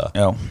Þingvallaskóla eða?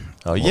 Já.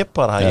 Ég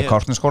bara... Já,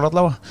 Kártnesskóla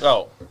allavega. Já.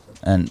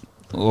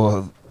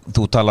 Og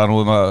þú talar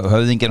nú að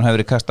höfðinginn hefur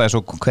verið kastað eins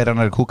og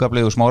hverjan er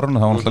kúkablið og Smáran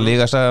og það var náttúrulega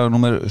líka að segja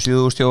númer 7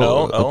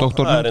 og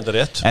doktornum. Það er enda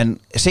rétt. En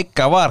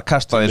Sigga var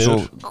kastað eins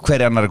og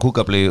hverjan er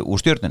kúkablið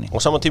úr Stjörnunni.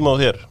 Og saman tíma á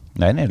þér?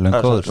 Nei,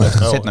 löngu áður,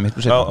 setna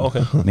miklu setna.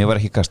 Okay. Mér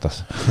var ekki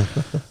kastað.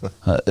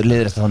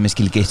 Liður eftir það mér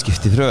skil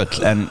geitskipti fröll,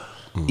 en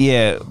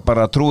ég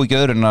bara trúi ekki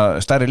öðru en að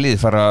stærri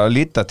lið fara að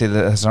líta til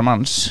þessar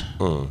manns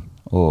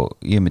og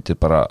ég myndi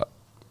bara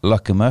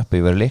lakka mig upp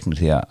yfir Leiknir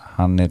því að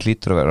hann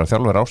hlýtur að vera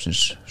þjálfari ársins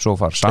svo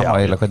far, sama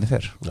eiginlega hvernig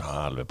fer. Já,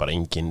 alveg bara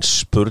engin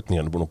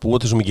spurning, hann er búin að búa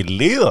til svo mikið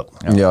liðan.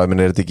 Já, ég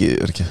meni, er þetta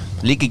ekki...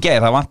 Líka í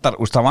gær, það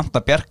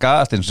vantar Bjarka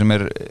Aðalsteinn sem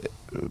er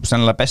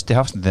sennilega besti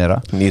hafsnið þeirra.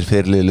 Nýr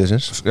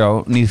fyrirliðsins. Já,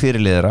 nýr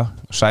fyrirlið þeirra,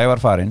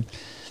 Sævar farinn.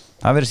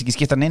 Það verðist ekki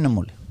skipta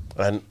neinum máli.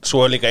 En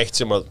svo er líka eitt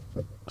sem að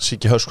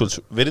Siggi Höskulds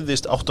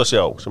virðist átt að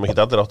sjá, sem ekki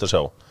allir átt að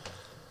sjá.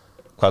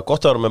 Hvað er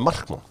gott að vera með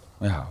markmann?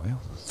 Já.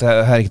 Það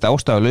er ekkert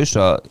ástæðulaus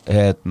að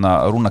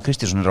Rúna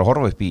Kristinsson er að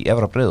horfa upp í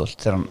Efra Breiðholt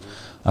þegar hann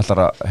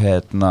ætlar að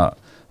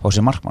fá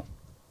sér markmann.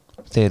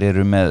 Þeir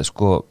eru með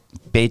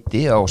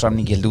beiti á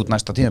samningi held út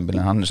næsta tímabil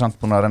en hann er samt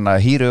búin að renna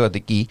hýru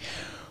auðvitað í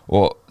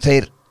og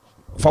þeir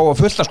fá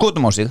að fullta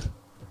skotum á sig.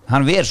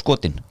 Hann ver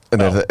skotin.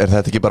 En er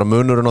þetta ekki bara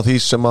munurinn á því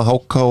sem að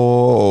HK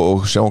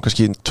og sjáum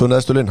kannski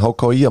tvöneðstulinn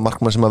HK og að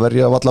markmann sem að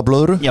verja valla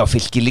blöðru? Já,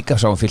 Fylkir líka,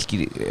 sáum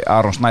Fylkir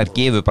Aron Snær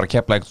gefur bara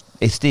Keflavík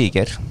 1 stig í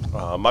gær.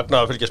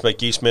 Magna að fylgjast með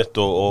Guy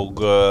Smith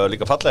og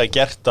líka fallega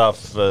gert af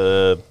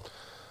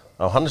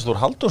Hannes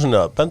Þór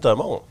Halldórssyni að benda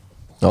þeim á hann.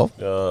 Já.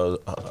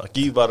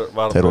 Guy var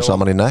þeir eru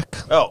saman í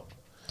Nekk. Já.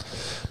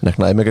 Nekk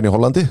Nijmegen í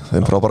Hollandi,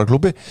 þeim frábæra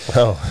klúbbi.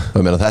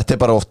 Þetta er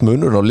bara oft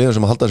munur á liðum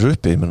sem að halda þessu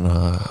uppi.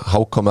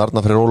 HK með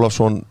Arnar Freyr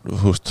Ólafsson,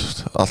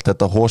 allt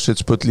þetta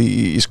hósitsbull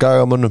í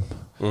Skagamönnum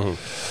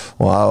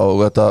og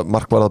þetta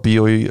markvarða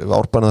bíó í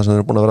Árbæna þar sem þeir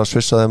eru búin að vera að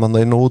svissa þeim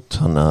inn og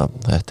út. Þannig að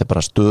þetta er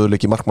bara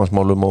stöðuleik í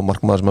markmannsmálum og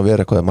markmaður sem að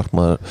vera eitthvað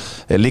markmaður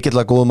er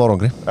líkillega góðum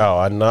árangri. Já,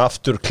 en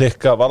aftur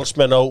klikka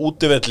Valsmenn á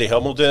útivelli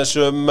á móti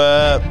þessum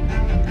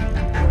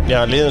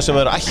liðum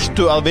sem er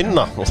ættu að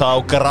vinna og það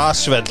á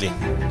grasvelli.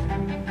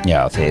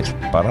 Já, þeir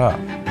bara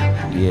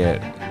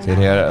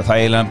þeir er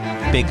þægilega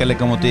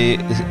byggarleika móti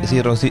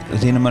þér og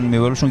þínum mönnum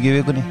í Völsungi í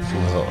vikunni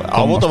á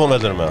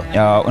Vodafone-vellinum eða?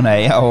 Já,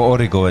 nei, á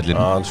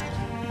Origo-vellinum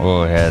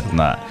og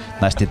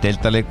næsti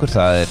deildarleikur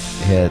það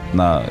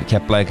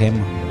Keflavík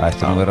heima, það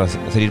ætti nú að vera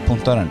 3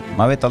 punktar en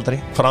maður veit aldrei.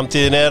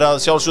 Framtíðin að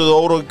sjálfsögðu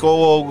Órigó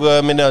og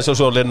minni að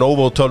sjálfsögðu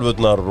Lenovo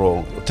tölvurnar og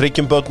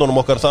tryggjum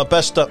börnunum okkar það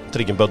besta,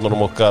 tryggjum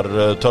börnunum okkar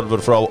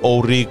tölvur frá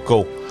Órigó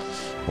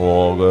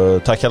og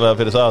takk hérlega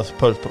fyrir það,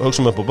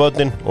 hugsum upp á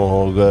börnin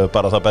og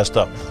bara það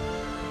besta.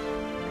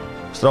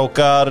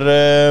 Strákar,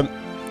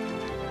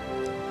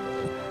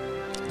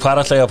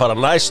 hvað ætla ég að fara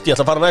næst? Ég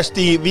ætla að fara næst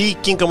í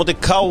Víkinga móti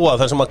Káa,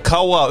 þar sem að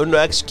Káa unnu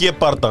XG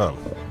bardagan.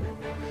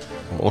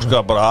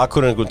 Óskar bara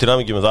Akureyringum til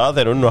hamingju með það,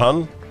 þeir unnu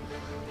hann.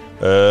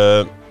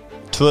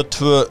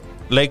 2-2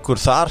 leikur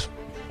þar.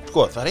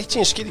 Sko, það eitt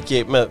sem ég skil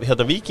ekki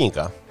með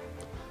Víkinga.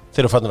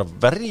 Þeir eru fannir að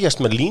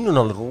verjast með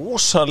línuna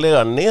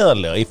rosalega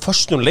neðarlega í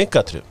föstum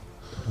leikatriðum.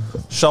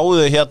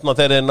 Sáðu þegar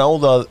þeir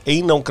náðu að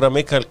einangra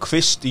Mikael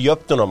Kvist í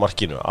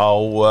jöfnunarmarkinu á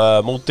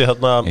móti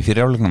í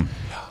fyrir áleiknum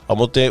á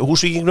móti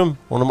Húsvíkingnum,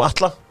 honum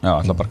Atla. Já,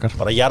 Atla Barkar.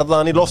 Bara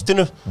jarða hann í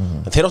loftinu.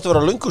 En þeir áttu að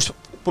vera löngu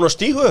búin að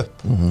stígu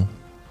upp.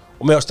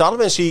 Og með að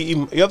stalvens í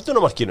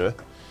jöfnunarmarkinu.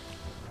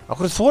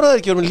 Akkur þóraði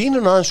ekki með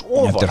línuna aðeins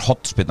ofar. Þetta er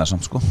hotspinna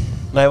samt sko.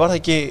 Nei, var það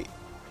ekki.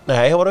 Nei,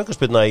 það var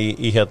aukaspinna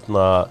í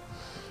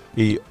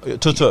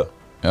 2-2.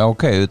 Já,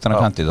 ok, utan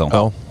að kanti þá.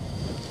 Já.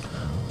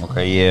 Ok,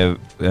 ég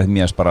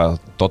mjög bara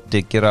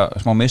Dotti gera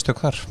smá mistök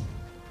þar.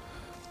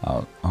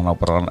 Hann á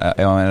bara,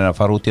 ef hann að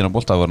fara út í hann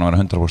bolta, þá var hann að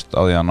vera 100%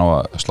 á því að hann á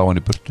að slá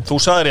hann í burtu. Þú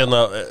sagðir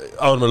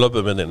áður með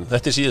löpumindin,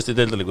 þetta er síðasti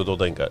deildarleikur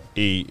Dóta Inga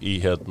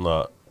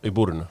í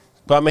búrinu.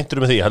 Hvað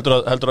meintur með því? Heldur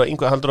að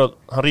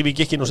hann rífi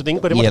ekki inn og setja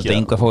Ingvar í markið? Ég held að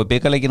Ingvar fái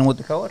bikarleikinn á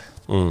móti KR.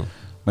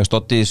 Með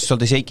Dotti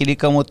svolítið seiki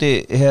líka á móti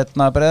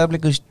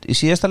Breiðablik í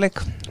síðasta leik.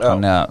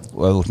 Þannig að ef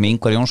þú ert með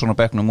Ingvar Jónsson á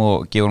bekknum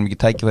og gefur hann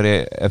ekki tækifæri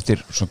eftir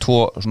svona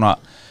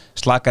 2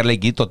 slakar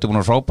leiki, Dotti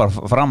búin að frábær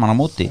framan á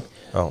móti.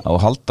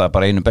 Og halda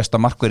bara einu besta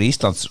markveri í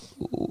Íslands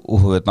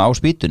á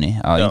spýtunni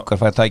að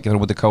Ingvar fær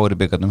tækifæri á móti KR í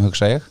bikarnum,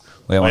 hugsa ég.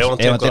 Og ef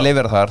hann til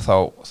leifir þar þá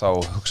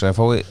hugsa ég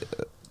að fái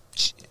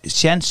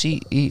sjens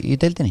í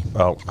deildinni.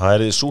 Já, það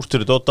er súrt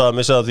fyrir Dóta að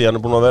missa það því hann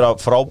er búin að vera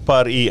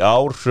frábær í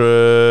ár.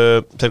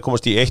 Þeir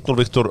komast í 1-0,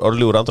 Viktor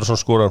Örlygur Andrason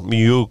skorar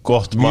mjög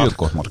gott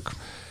mark.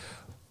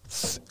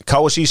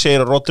 KSI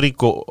segir að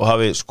Rodrigo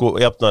hafi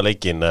jafnað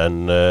leikinn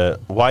en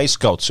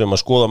Y-Scout sem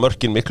að skoða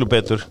mörkin miklu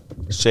betur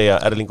segja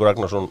Erlingur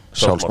Ragnarsson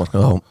sjálfsmark.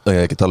 Já,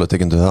 ég get alveg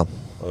tekindu það.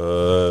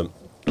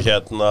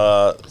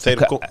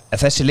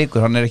 Þessi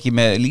leikur, hann er ekki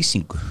með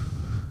lýsingu.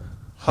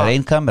 Það er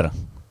ein kamera.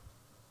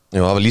 Já,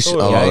 það var lýs.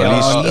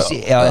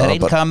 Já, það er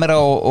ein kamera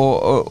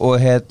og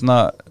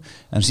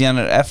en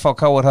síðan er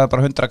FHK það er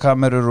bara 100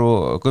 kamerur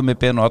og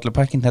gummiben og allir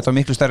pakkin. Þetta var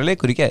miklu stærri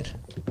leikur í gær.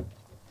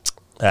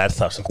 Það er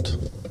það samt.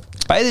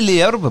 Bæði liði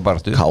í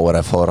Evrópubaráttu.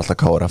 KRF var alltaf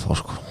KRF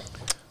sko.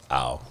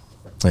 Já.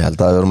 Ég held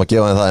að við erum að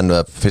gefa henni það en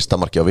fyrsta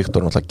marki á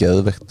Viktor er alltaf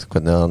geðveikt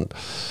hvernig hann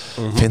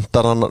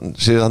fintar hann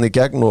síðan hann í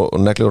gegn og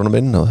neglir hann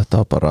inn og þetta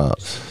bara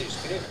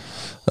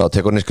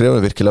tekur hann í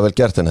skrifinu virkilega vel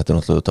gert en þetta er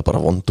náttúrulega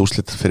bara vond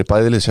úrslit fyrir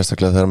bæðilið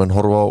sérstaklega þegar menn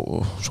horfa á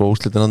svo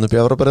úrslitin hann upp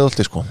í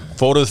Evrópubaráttu sko.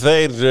 Fóruð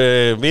þeir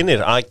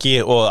vinir AG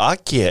og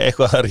AG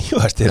eitthvað að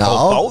rífast þeir á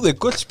báði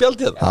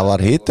gullspjaldið. Það var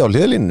hiti á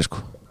hliðlínunni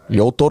sko.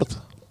 Ljót orð.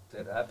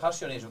 Það er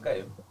passion í þessum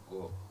gæjum.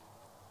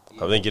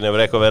 Það enginn hefur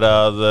eitthvað verið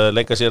að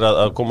leika sér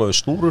að koma við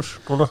snúrur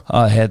núna?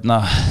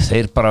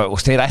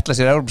 Þeir ætla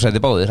sér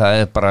Evrópusæti báðir, það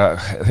er bara,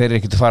 þeir eru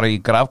ekkert að fara í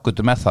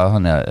grafgötu með það,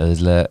 þannig að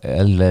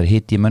eðlilega er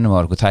hitt í mönnum, það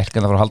var eitthvað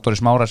tækkan frá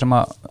Halldóri Smára sem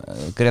að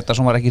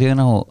Gretarsson var ekki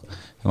hrifinn og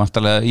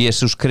vantarlega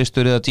Jesus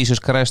Kristur eða Jesus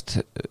Christ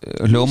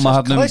hljóma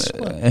hann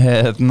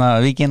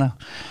víkina,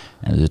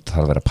 en þetta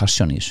þarf að vera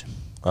passion í þessu.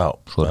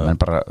 Svo er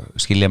menn bara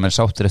skilja menn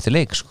sáttir eftir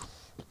leik, sko.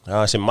 Já,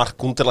 þessi Mark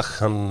Gundelag,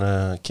 hann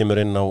kemur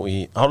inn á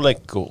í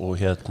hálfleik og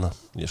ég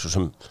svo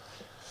sem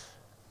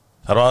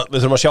við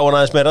þurfum að sjá hann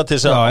aðeins meira til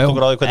þess að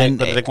okkur á því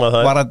hvernig leikmaður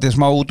það er. Var þetta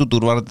smá út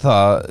var þetta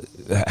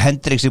það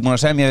Hendriks er búin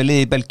að semja við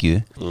liði í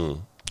Belgíu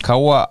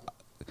Káa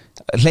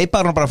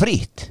hleypar hann bara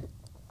frýtt.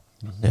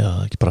 Já,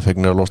 ekki bara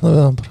fegnir að losna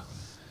við hann bara.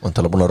 Hann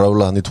tala búin að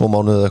rála hann í 2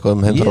 mánuði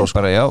eitthvað heimfra á. Ég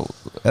bara, já,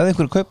 ef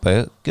einhverju kaupa,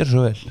 ég ger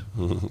svo vel.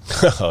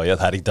 Já,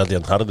 það er ekki allir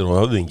hann harður og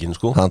höfðingin,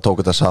 sko. Hann tók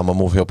þetta sama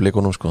múf hjá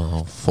Blikunum, sko. Þá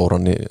fór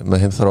hann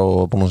með heimfra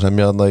og búin að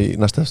semja hann í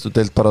næstu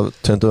deild bara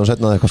 20 og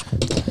setna eitthvað, sko.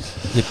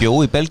 Ég bjó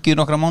í Belgíu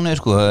nokkra mánuði,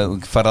 sko.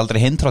 Það fær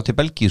aldrei heimfra til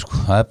Belgíu, sko.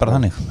 Það er bara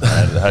þannig.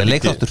 Það er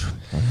leikþáttur.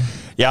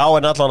 Já,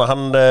 en allan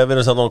hann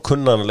virðist að hann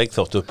kunnan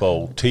leikþátt upp á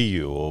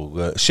 10 og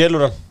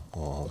selur hann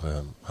og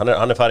hann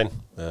er farinn.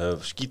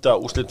 Skýta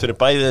úrslit fyrir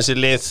bæði þessi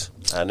lið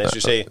en eins og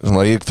ég segi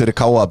svona ég fyrir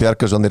Káa að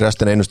bjarga svo í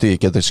restin einu stíð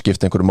getur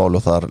skipt einhverju máli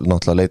og það er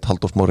náttúrulega leit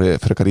Halldór Smári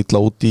frekar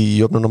illa út í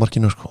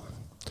jöfnunarmarkinu sko.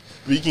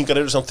 Víkingar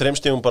eru samt 3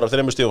 stigum bara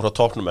 3 stigum frá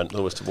toppnum en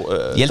þú veist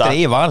ég held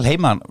að ég val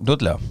heima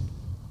döðlega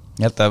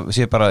ég held að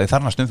sé bara í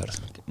þarnast umferð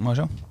má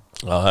sjá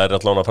já það er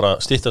allan að fara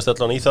að styttast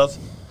allan í það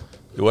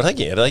jú er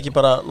það ekki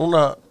bara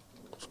núna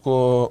sko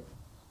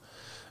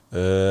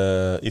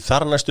í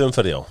þarnastu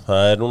umferð já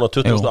það er núna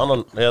 22.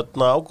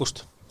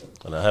 ágúst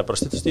þannig að það er bara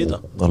styttast í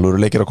þetta alvöru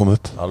leikir að koma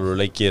upp alvöru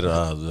leikir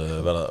að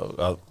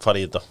fara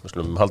í þetta við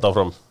skulum halda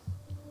áfram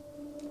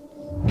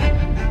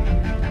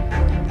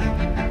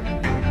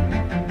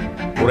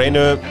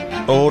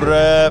úr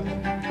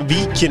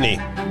Víkinni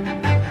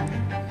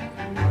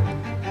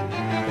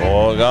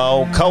og á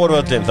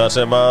KR-völlin þar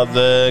sem að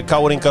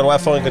KR-ingar og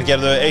FH-ingar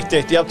gerðu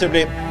 1-1 í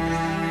jafntefli.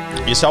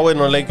 Ég sá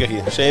einu leik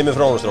ekki, segið mér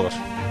frá honum strákar.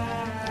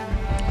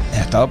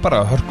 Þetta var bara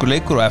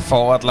hörkuleikur og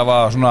FH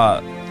allavega svona,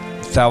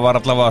 það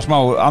var allavega smá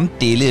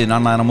andi í liðin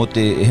annað en á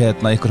móti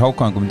ykkur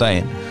hákvæðingum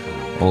daginn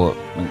og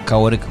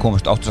KR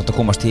áttu að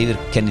komast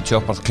yfir. Kenny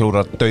Chopard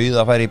klúra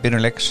dauða færi í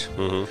byrjun leiks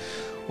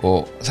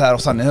og það er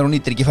þannig, þegar hún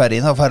nýtir ekki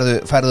færið þá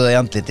færðu það í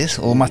andlitið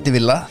og Matti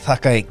Villa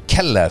þakka ég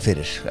kellega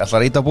fyrir. Ætlar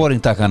að íta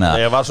boringtakana.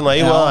 Ég var svona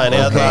íhuga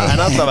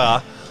en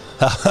allavega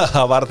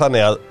það var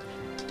þannig að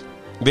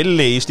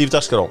Villi í Steve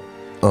Daskaró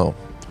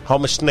há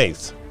með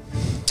sneið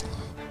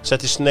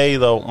setti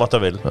sneið á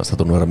Matta Vill.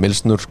 Það nú vera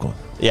milsnur sko.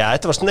 Já,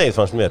 þetta var sneið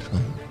fannst mér.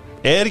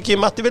 Ekki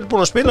Matti Vill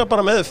búin að spila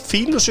bara með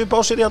fílusvip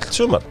á sér í allt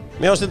sumar?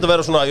 Mér fannst þetta að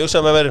vera svona, ég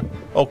hugsaði með að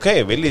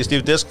vera Villi í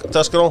Steve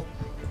Daskaró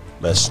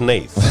með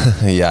sneið.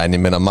 Já, en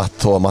ég meina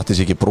þó að Matti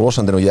sé ekki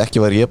brosandi og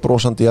ekki væri ég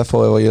brosandi í FH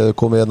ef ég hefði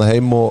komið hérna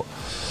heim og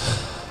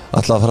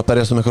alltaf að fara að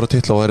berjast einhverja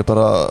titla og væri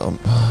bara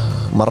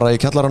marra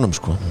í kjallaranum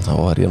sko. Þá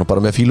var ég nú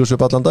bara með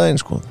fílusvip allan daginn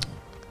sko.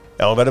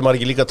 Já, verður maður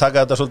ekki líka að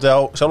taka þetta svolítið á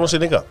sjálfan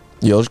sig líka?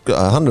 Já,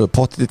 hann hefur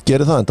pottið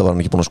gerið það en það var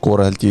hann ekki búin að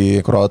skora held í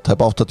einhverja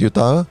tæp 80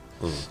 daga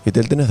í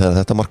deildinni þegar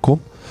þetta mark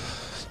kom.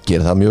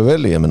 Gerir það mjög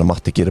vel, ég meina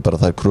Matti gerir bara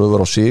þær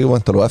kröfur á sig og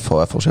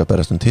FH sé að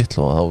berjast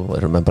titla og þá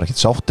erum menn bara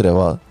ekkert sáttir ef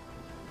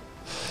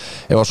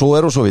að svo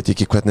og svo veit ég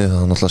ekki hvernig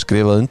það náttúrulega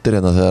skrifað undir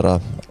hérna þegar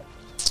að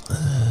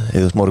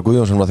Eiður Smári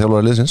Guðjónsson var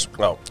þjálfari liðsins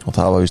og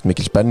það var víst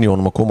mikil spenni í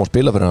honum að koma og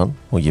spila fyrir hann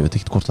og ég veit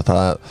ekki hvort að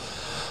það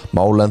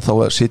mála en þá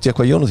sitja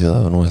eitthvað í honum því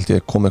það nú held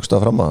ég kom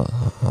eitthvað fram að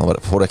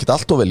hann fór ekkert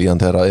allt of vel í hann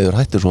þegar Eiður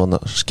hættir svo hann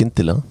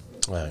skyndilega.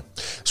 Nei.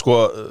 Sko,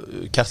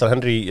 Kjartan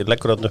Henry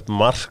leggur hann upp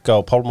mark á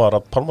Pálmar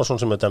Pálmarsson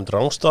sem dæmdur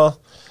rangstæða.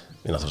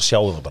 Við náttúrulega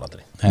sjáum það bara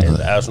aldrei.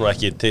 Eða svona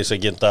ekki til þess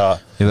að geta.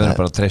 Við verðum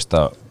bara að treysta.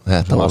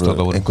 Þetta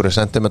voru einhverju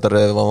sentimetrar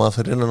ef hann var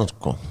fyrir innan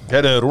sko.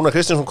 Herru, Rúnar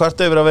Kristinsson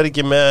kvarta yfir að vera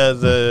ekki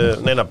með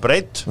neina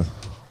breytt.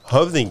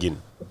 Höfðingin,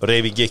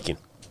 Reifi Gikkin.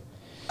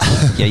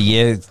 Já,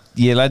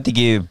 ég læti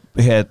ekki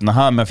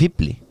hafa með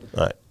fíbli.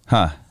 Nei.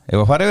 Ef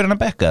að fara yfir hann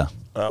að bekka það.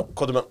 Já,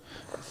 hvað með?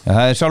 Já,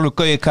 það er sjálfur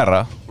Gauji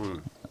Karra.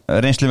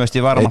 Reynslumesti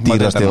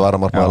dýrasti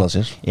varamarkmaður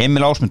landsins.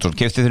 Emil Ásmundsson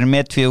keypti fyrir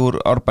metfið úr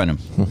Árbænum.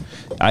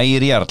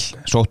 Ægir Jarl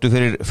sóttu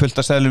fyrir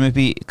fulltaseðlum upp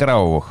í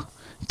Grafarvog.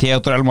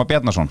 Theodor Elmar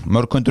Bjarnason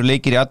mörg hundur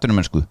leikir í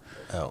atvinnumennsku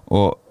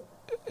og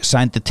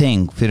sændi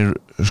teng fyrir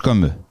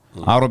skömmu.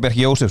 Aron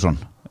Bjarki Jósefsson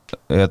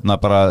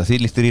bara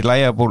þýlíktur í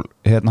lægjaból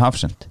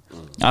Hafsend.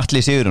 Atli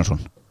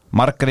Sigurjónsson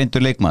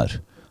margreindur leikmaður.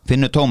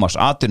 Finnur Tómas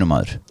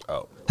atvinnumaður.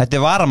 Þetta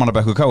er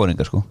varamannabekkur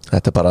KR-ingar sko.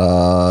 Þetta er bara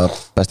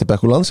besti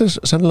bekkur landsins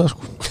sennilega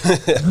sko.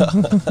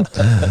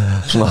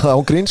 Svona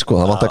ágrín sko.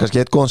 Það vantar kannski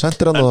eitt góðan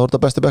sendir og það er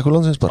þetta besti bekkur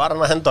landsins bara. Var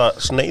hann að henda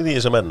sneið í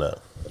þessa menn?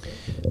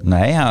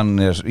 Nei,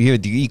 ég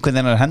veit ekki í hvernig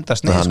hann er að henda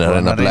sneið hann er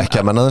að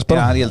blekja menna þess bara.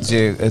 Já, ég held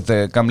að þetta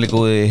gamli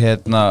góði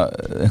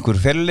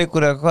einhver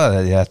fyrirleikur eða hvað.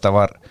 Þetta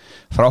var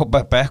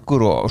frábær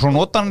bekkur og svo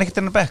nota hann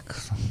ekkert hennar bekk.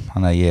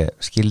 Þannig að ég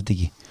skildi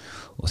ekki.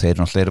 Og þeir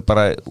náttúrulega eru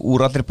bara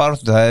úr allri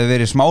baráttu. Það hefur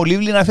verið smá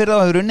líflína fyrir það,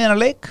 það hefur unnið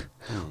hennar leik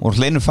og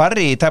hleinu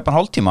farri í tæpan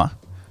hálftíma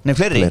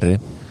fleiri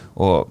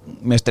og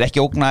mér finnst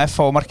ekki ógna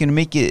FH og markinu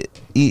mikið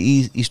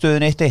í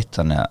stöðun 1-1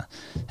 þannig að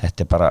þetta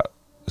er bara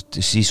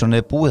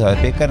sísonið búið, það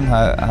er byggarinn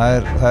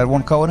það er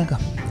von KR-inga.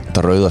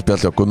 Þetta rauða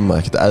spjaldi á Gumma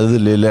ekkert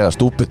eðlilega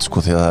stúpid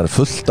sko því að það er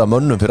fullt af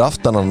mönnum fyrir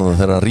aftanan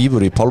þegar hann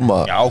rýfur í Pálma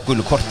á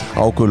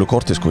gulu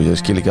korti sko, ég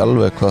skil ekki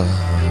alveg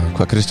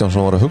hvað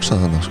Kristjánsson var að hugsa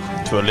þannig sko.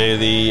 Tvö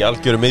lið í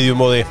algjöru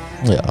miðjumóði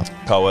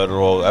KR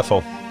og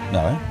FH.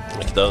 Já,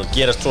 ekkert að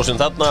gerast svo sem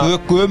þarna. Tvö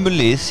gömul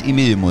lið í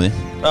miðjumóði.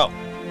 Já,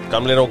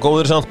 gamlir og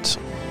góðir samt.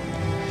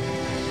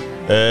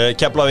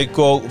 Keflavík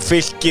og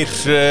Fylkir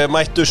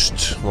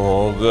mættust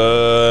og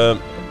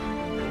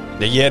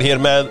ég er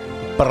hér með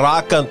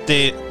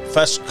brakandi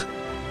fesk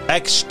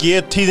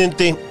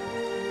XG-tíðindi.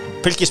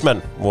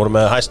 Fylkismenn voru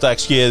með hæsta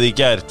XG-ið í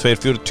gær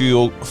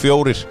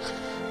 2.44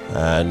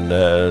 en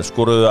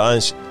skoruðu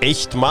aðeins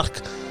 1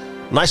 mark.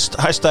 Næst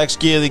hæsta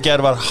XG-ið í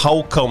gær var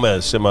HK með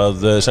sem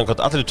að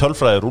samkvæmt allri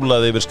tölfræði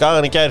rúlaði yfir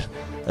Skagan í gær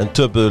en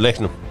töpuðu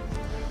leiknum.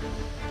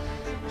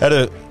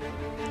 Herru,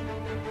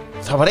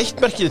 það var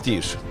eitt merkilegt í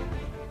þessu.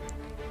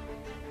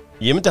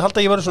 Ég myndi halda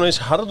að ég var svona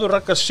eins harður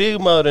rakkar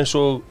sigmaður eins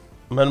og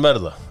menn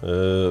verða.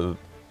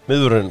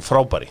 Miðurinn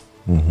frábæri.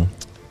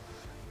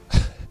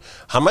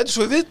 Hann mæti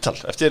svo í viðtal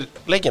eftir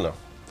leikina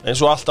eins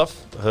og alltaf.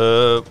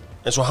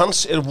 Eins og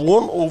hans er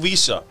von og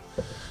vísa.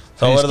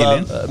 Þá er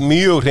það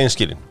mjög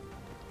hreinskilinn.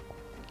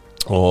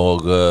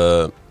 Og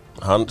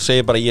hann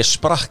segir bara ég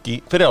sprakk í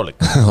fyrir áleik.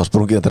 Það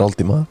sprungið þetta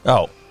hálftíma. Já.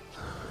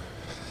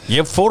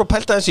 Ég fór að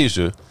pælta þess í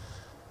þessu.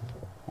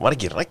 Var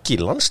ekki Raggi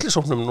í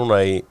landsliðshópnum núna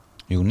í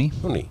júní?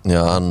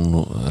 Já, hann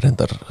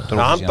reyndar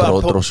hann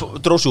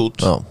drósi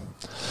út. Já.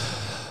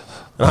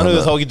 En hann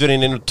hefur þá ekki verið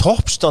inn einu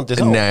toppstandi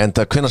þá. Nei, en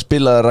það hvenær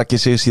spilaði Raggi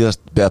sig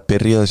síðast, eða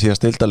byrjaði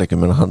síðast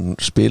deildarleikum, en hann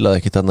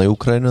spilaði ekki þarna í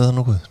Úkraínu eða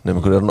nokkuð, nefnum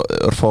einhverju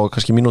örfá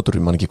kannski mínútur,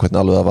 ég man ekki hvernig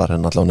alveg það var,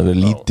 en allavega hann hefur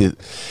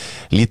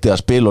lítið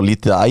að spila og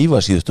lítið að æfa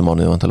síðustu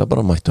mánuði, vantarlega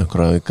bara mættu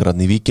einhverja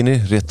grann í Víkinni,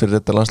 rétt fyrir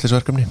þetta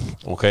landslýsverkefni.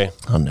 Ok.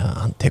 Hann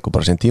tekur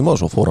bara sinn tíma og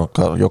svo fór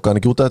hann, joggaði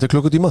hann ekki út af þetta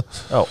klukkutíma,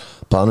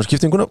 baðan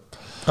skiptinguna.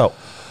 Já,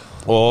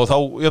 og þá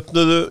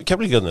jöfnuðu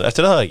Keflvíkingarnir,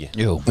 eftir það ekki?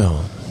 Jú.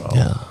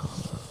 Já.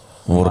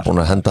 Hún voru búin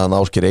að henda hann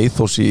Ásgeir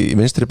Eyþórs í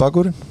vinstri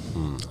bakvörðin.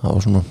 Það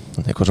var svona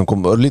eitthvað sem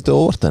kom örlítið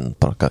óvart, en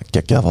bara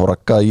geggjað að fá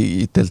Ragga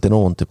í deildin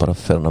óvandi, bara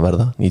fer hann að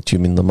verða 90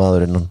 mínútna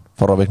maður innan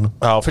fara veikna.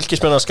 Já,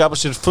 Fylkismenn að skapa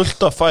sér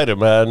fullt af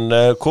færum, en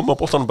koma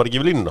boltanum bara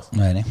ekki við línuna.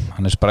 Nei,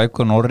 hann er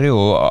sprækur Norri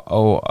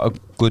og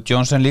Guð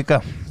Jónsson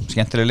líka,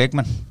 skemmtilega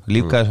leikmenn,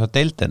 líka þess að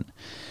deild, en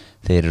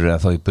þeir eru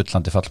þá í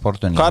bullandi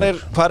fallbortunni.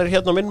 Hvar er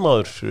hérna minn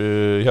maður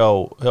hjá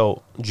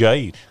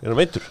Jair? Er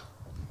hann veitur?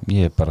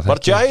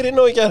 Var Jair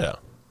inn á í gæri?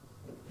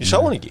 Ég sá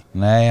hann ekki.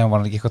 Nei, hann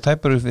var ekki eitthvað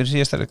tæpur fyrir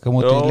síðast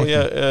Jó,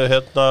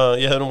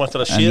 ég hef nú mætt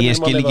að séð. En ég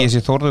skil ekki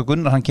þessi Þórður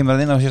Gunnar, hann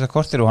kemur inn á síðasta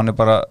kortir og hann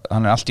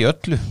er allt í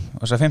öllu.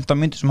 Þessar 15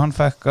 mínútur sem hann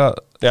fekk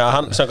að... Já,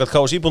 hann samkvæmt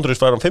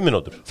KSI.is var hann 5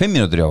 mínútur. 5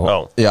 mínútur, já.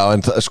 Já,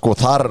 en sko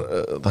þar,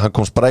 hann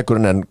kom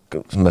sprækurinn en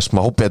með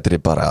smá betri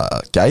bara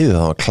gæði,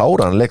 það var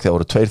kláraðan leik þegar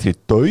voru 2-3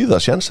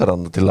 dauða sjensar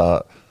hann til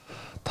að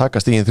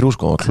taka stíginn 3,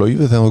 sko. Hann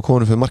klaufið þegar hann var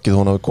komin fyrir markið,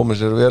 hann hafi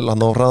komið sér vel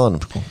hann á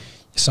hraðanum, sko.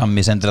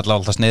 Sammi sendir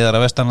alltaf sneiðar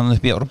að vestanlandu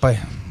upp í Árbæ.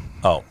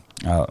 Já.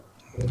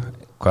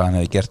 Hvað hann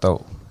hefði gert á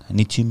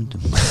 90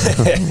 mínútum.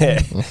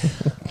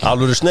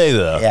 Alvöru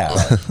sneiðu það. Já.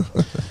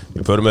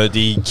 Við förum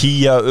auðvitað í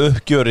Kia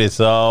uppgjörið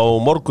á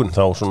morgun,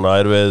 þá svona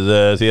erum við,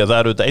 því að það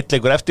eru auðvitað 1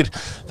 leikur eftir,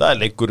 það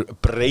er leikur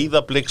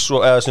Breiðabliks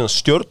og eða síðan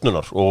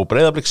Stjörnunar og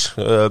Breiðabliks.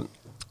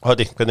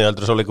 Hötti, hvernig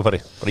heldur það sá leikur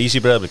fari? Bara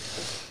easy Breiðablik?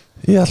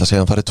 Ég ætla að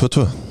segja hann fari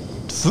 2-2.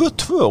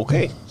 2-2, ok.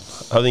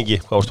 Höfðingi,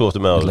 hvað varst þú áttu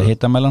með það?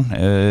 Hittamelan,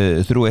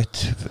 3-1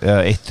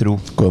 eða 1-3.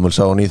 Gömul sá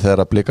hann í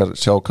þegar að Blikar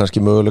sjá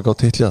kannski möguleika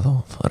á titli,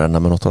 þá renna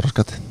með náttúrulega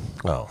skatti.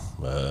 Já,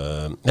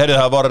 herri,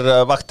 það var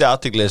vakti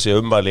athygli þessi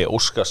ummæli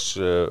Óskars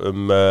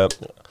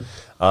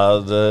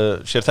að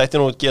sér þætti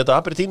nú geta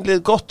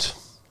Aberdeen-lið gott.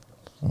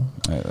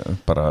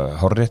 Bara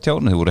hárrétt hjá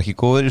hann, þið voru ekki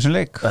góðir í þessum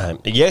leik.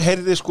 Ég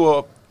heyrði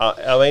sko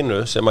af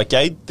einu sem að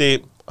gæti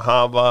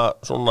hafa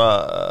svona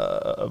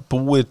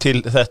búið til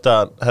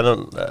þetta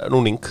hennan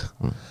núning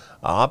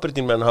að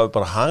Aberdeen-menn hafi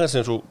bara hagað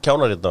sem svo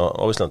kjánar hérna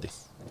á Íslandi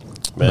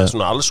með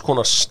svona alls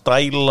konar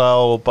stæla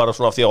og bara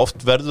svona því að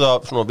oft verður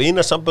það svona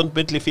vinasambönd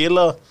milli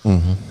félaga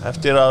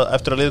eftir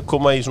að lið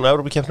koma í svona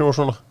Evrópukeppnir og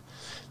svona.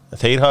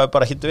 Þeir hafi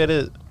bara hitt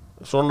verið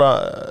svona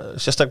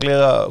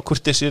sérstaklega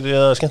kurteisir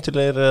eða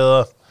skemmtilegir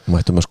eða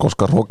Mættu með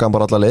skoska hrókan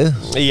bara alla leið.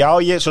 Já,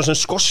 svo sem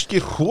skoski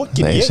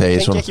hrókin, ég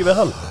tengi ekki við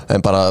hann.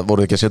 En bara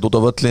voru ekki að setja út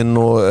á völlin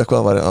og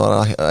eitthvað, var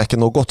ekki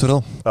nóg gott fyrir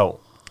þá. Já.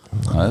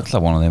 Það er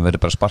alltaf vonað þeim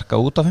verið bara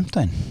sparkað út á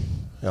 5.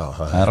 Já,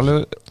 það er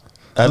alveg.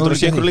 Heldur þú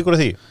sé ykkur líkur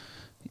að því?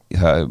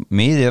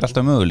 Miði er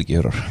alltaf möguleiki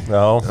hér.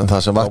 Já. En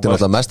það sem vakti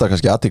náttúrulega mest að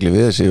kannski athygli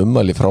við þessi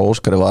ummæli frá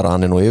Óskari var að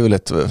hann er nú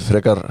yfirleitt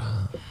frekar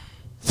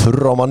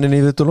þurr á mannin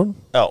í viðtölun.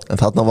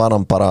 En þarna var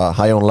hann bara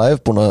high on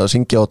life, búin að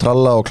syngja og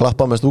tralla og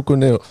klappa með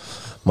stúkunni og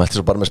mælti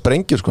svo bara með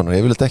sprengjur, sko.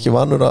 Ég vil ekki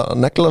vanur að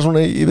negla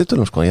svona í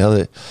viðtölum, sko. Ég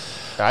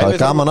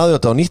hafði gaman að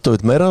þetta og nýtt og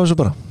vitt meira af þessu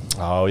bara.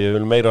 Já, ég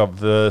vil meira af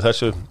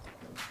þessu.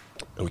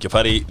 Ég vil ekki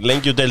fara í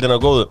lengjudeildina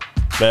góðu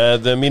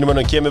með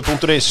mínumönnum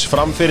Kemi.is,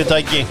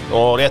 framfyrirtæki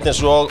og rétt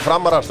eins og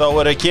framarar þá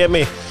er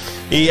Kemi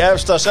í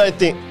efsta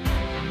sæti.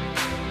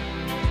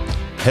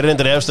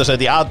 Herrindir í efsta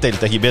sæti í A-deild,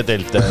 ekki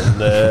B-deild,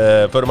 en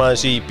förum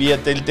aðeins í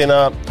B-deildina.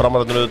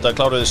 Framararnir auðvitað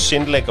kláruðu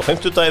sinnleik á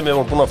 50-daginn, við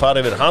vorum búin að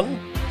fara yfir hann,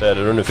 þeir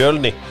eru unnu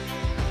Fjölni.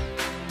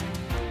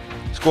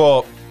 Sko,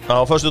 á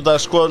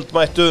föstudagskvöld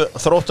mættu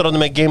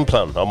Þróttararnir með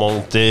gameplan á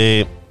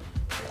móti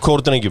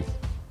Kórdrengjum.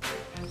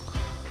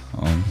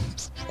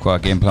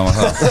 Hvaða gameplan var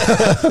það?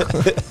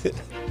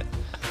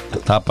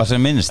 Tapa sem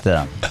minnst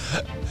eða?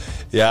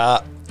 Já,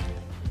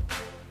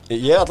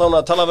 ég ætla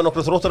að tala við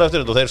nokkru Þróttar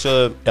eftir þetta og þeir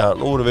sögðu, já,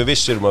 nú erum við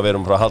vissir að við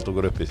erum frá að halda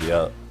okkur uppi því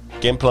að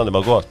gameplanið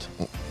var gott.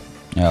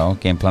 Já,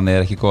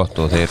 gameplanið er ekki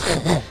gott og þeir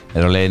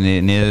eru á leiðinni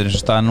niður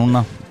í stað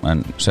núna,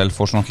 en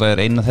Selfoss náttúrulega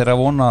er eina þeirra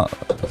að vona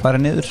að fara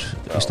niður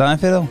í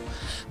staðin fyrir þá.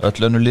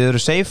 Öll önnur lið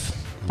eru safe,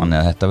 þannig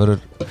að þetta verður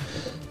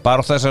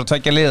bara þessar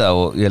 2 liða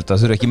og ég held að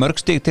það þurfi ekki mörg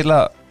stig til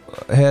að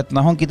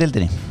hangi í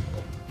deildinni.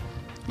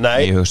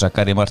 Nei. Ég hugsa að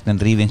Gary Martin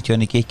rífinn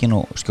tjön í kikkin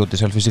og skjóti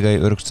Selfyssinga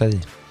í öruggt stæði.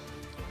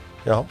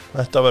 Já,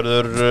 þetta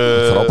verður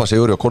frábær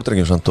sigur hjá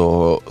Kórdrengjum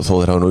og þó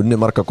þeir hafa unni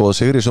marga góða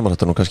sigur í sumar,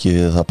 þetta er nú kannski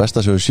það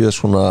besta sem við séð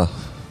svona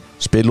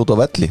spil út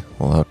á velli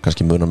og það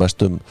kannski munar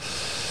mest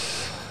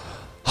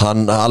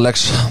hann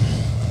Alex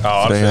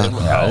Freyja.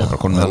 Já, bara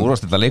konum með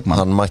úrvastilla leikmann.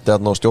 Hann mætti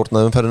þarna og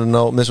stjórnaði umferðinu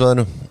á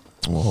miðsvæðinu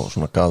og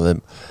svona gaf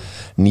þeim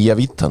nýja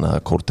vít, þannig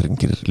að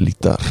Kórdrengir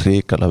líta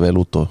hrikalega vel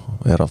út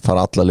og er að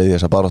fara alla leið í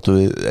þessa baráttu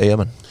við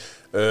eigamenn.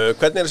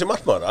 Hvernig er þessi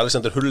markmaður?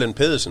 Alexander Hullen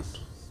Pedersen?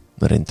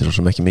 Við reyndir svo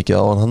sem ekki mikið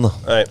á hann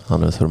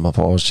þannig við þurfum að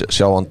fá að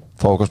sjá hann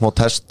fá okkur smá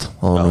test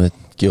og við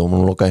gefum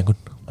hann loka einhvern.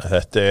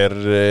 Þetta er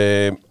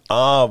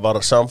afar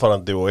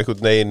samfærandi og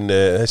einhvern veginn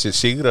þessi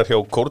sigrar hjá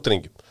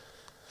kórdrengjum.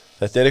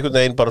 Þetta einhvern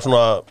veginn bara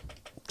svona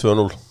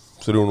 2-0,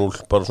 3-0,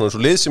 bara svona eins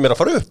og lið sem að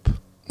fara upp.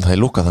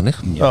 Það lúkað þannig.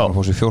 Já, það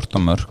fór sér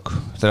 14 mörg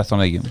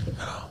 13 leikjum.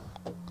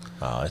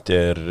 Já, þetta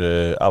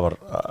afar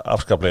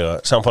afskaplega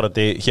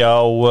samfærandi hjá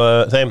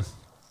þeim.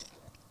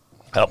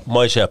 Já, má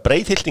ég segja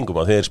breyðhildingum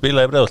að þeir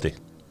spila í Breiðholti.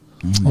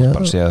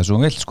 Bara segja það svo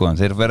vilt sko, en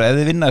þeir vera, ef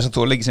þið vinna þess að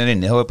þú leikir sem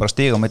inni, þá bara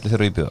stiga á milli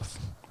þeirra í BF.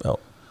 Já.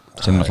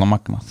 Sem alltaf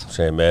magnað.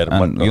 En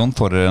magnað. Jón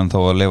Þór ennþá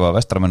að leyfa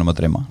vestramennum að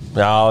dreyma.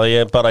 Já, ég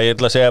ætla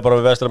að segja bara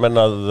við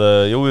vestramenn að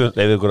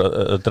leyfið ykkur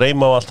að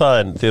dreyma á allt það,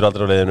 en þið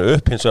aldrei á leiðinu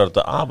upp, hins vegar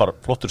þetta afar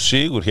flottur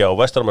sigur hjá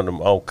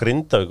vestramennum á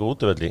Grindavík og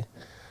útivelli.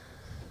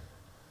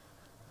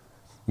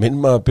 Minn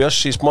maður Björs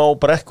í smá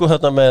brekku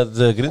þarna með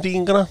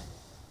Grindvíkingana.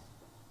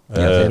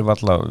 Já, þeir var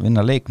alltaf að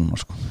vinna leiknum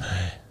sko.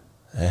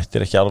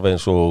 Þetta ekki alveg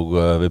eins og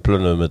við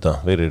plönum þetta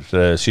fyrir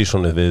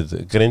sísonið við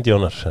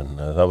Grindjónar, en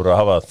það voru að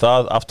hafa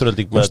það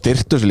afturölding með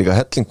styrtu sér líka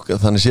helling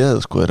þannig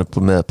séð sko,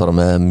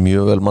 með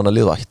mjög vel manna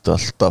lið ættu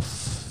alltaf,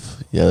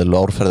 ég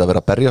hefði árferði að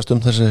vera að berjast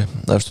þessi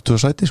eftir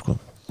 2 sæti sko.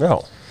 Já.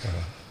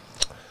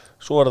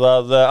 Svo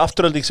það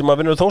afturölding sem að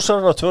vinna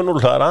Þórsarana 2-0,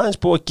 það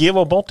aðeins búið að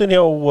gefa á bátinn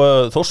hjá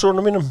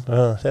Þórsarunum mínum,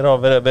 þeir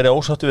hafa verið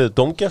ósátti við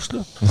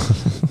dómgæslu.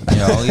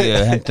 Já, ég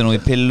hendi nú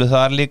í pillu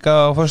þar líka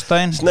á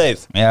föstudaginn. Sneið.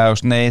 Já,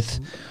 sneið.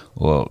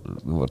 Og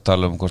við vorum að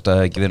tala hvort það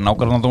hefði ekki verið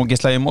nákvæmlega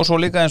dómgæsla í Mosó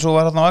líka eins og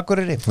var þarna á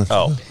Akureyri.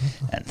 Já.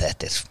 En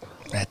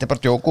þetta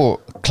bara djók og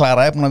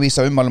Klara búin að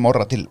vísa ummælum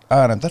orra til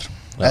aðrendar,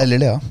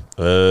 eðlilega.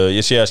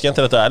 Ég sé að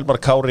skemmt þetta Elmar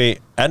Kári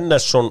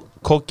Ennesson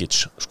Kokic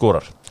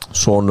skorar.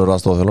 Sonur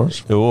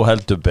aðstofþjálfarans. Jú,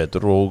 heldur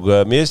betur og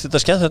mér finnst þetta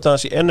skemmt þetta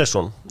hans í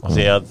Ennesson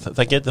því að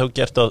það geti þá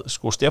gert að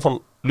sko Stefán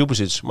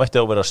Ljúbisic mætti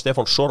á að vera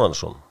Stefán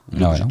Soransson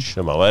Ljúbisic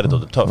sem að væri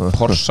þetta töff.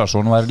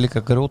 Porsason væri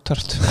líka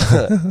grjótart.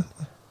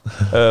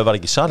 Var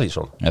ekki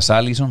Salísson? Já,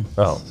 Salísson.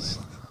 Já,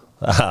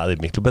 það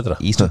miklu betra.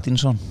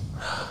 Íslandinsson.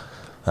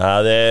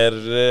 Það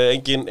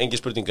engin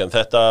spurning, en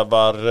þetta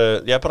var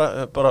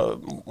bara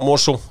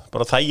Mosó,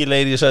 bara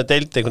þægilegir í þessari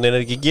deild, einhvern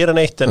veginn ekki að gera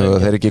neitt.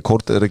 Þeir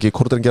ekki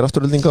kórdrengjir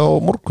afturöldinga á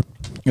morgun?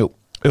 Jú,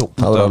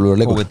 það var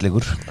alveg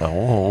leikur. Já,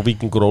 og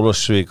Víkingur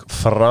Ólafsvík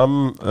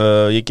Fram,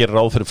 ég ger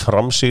ráð fyrir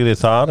framsigri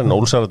þar, en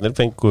Ólsararnir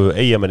fengu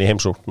Eyjamenn í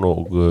heimsókn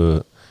og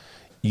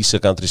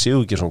Ísak Andri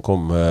Sigurgeirsson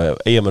kom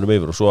Eyjamennum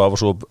yfir og svo var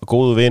svo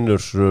góðu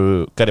vinur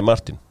Gary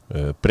Martin,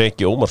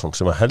 Breki Ómarsson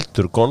sem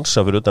heldur Gonsa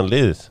fyrir utan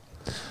liðið.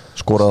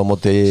 Skoraði á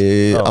móti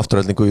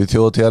afturöldingu í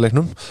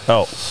þjóðatíðarleiknum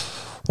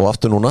og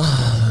aftur núna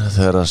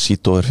þegar að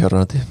Sító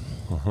fjarverandi.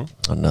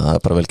 Þannig að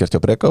það bara vel gert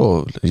hjá Breka og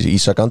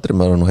Ísak Andri,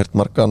 maður nú heyrt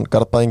margan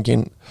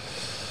Garðbæingin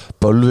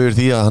bölvur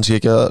því að hann sé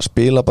ekki að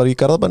spila bara í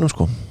Garðabænum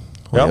sko.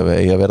 Og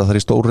ég að vera þar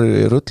í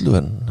stóri rullu,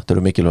 en þetta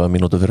eru mikilvæga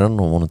mínútur fyrir hann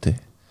og vonandi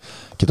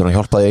getur hann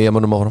hjálpaði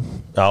Eyjamönnum áfram.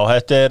 Já,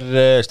 þetta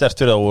sterkt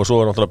fyrir þá og svo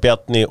náttúrulega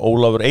Bjarni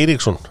Ólafur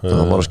Eiríksson.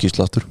 Það var að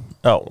skýsla aftur.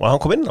 Já, og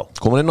hann kom inn á.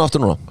 Komin inn á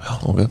aftur núna? Já,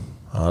 ok.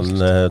 Hann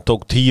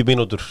tók 10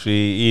 mínútur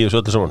í þessu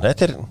öllu saman.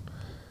 Þetta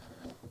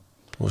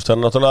það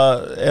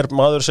náttúrulega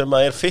maður sem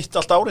fitt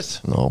allt árið.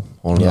 Já, og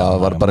það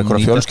var bara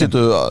einhverja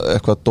fjölskyldu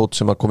eitthvað dót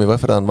sem að kom í veg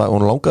fyrir það,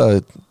 hún langaði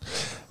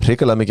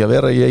hrikalega mikið að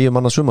vera í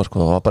Eyjamanna sumar sko.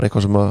 Það var bara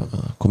eitthvað sem að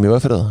kom í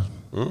veg fyrir það.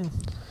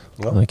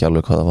 Það er ekki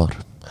alveg hvað það var.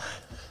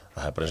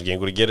 Það bara eins og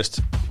gengur í gerist.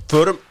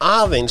 Förum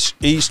aðeins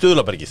í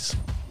Stuðlabergið.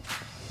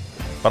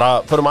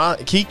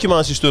 Kíkjum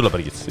aðeins í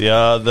Stuðlabergið því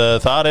að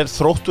þar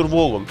Þróttur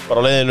Vogum bara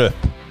á leiðinu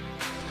upp.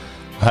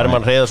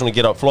 Hermann Hreiðarsson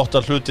gera flotta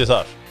hluti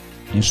þar.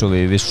 Eins og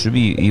við vissum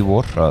í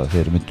vor að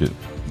þeir myndu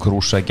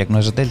krúsa gegn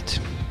þessa deild.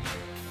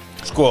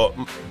 Sko,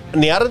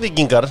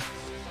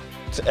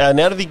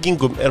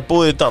 Njarðvíkingum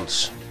búið dans.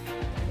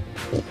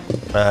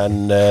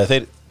 En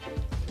þeir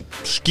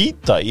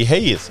skýta í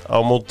hegið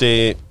á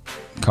móti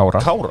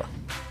Kára.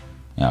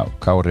 Já,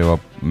 Kári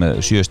var með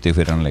 7 stig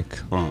fyrir hann leik.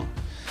 Og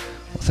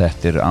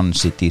þetta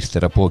ansi dýrt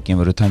þegar bókin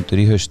verður tæmdur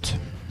í haust.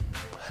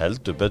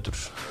 Heldur betur.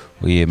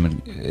 Og ég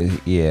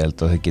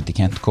held að þeir geti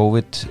kent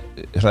COVID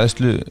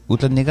hræðslu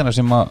útlendingarna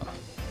sem að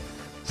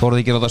þorði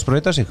ekki að láta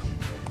sprauta sig.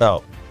 Já.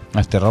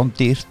 Þetta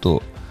rándýrt og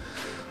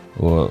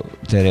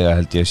þeir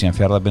held ég síðan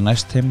Fjarðabyggð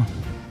næst heima.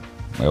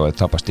 Og ef það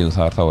tapast stigum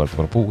þar þá þetta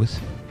bara búið.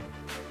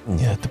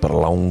 Já, þetta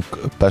bara lang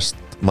best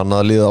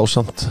mannaðliða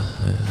ásamt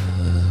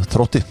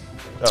Þrótti.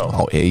 Já,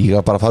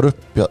 ég bara að fara upp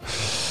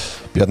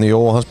Bjarni Jó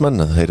og hans menn,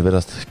 þeir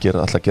verðast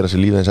alltaf gera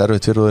sér lífið eins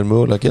erfitt fyrir og þeir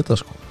mögulega geta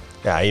sko.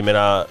 Já, ég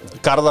meina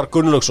Garðar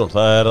Gunnlaugsson,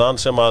 það hann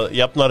sem að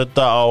jafnar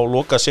þetta á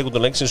loka sekúndum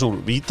lengsins úr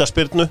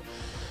vítaspyrnu.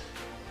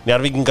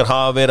 Njarðvíkingar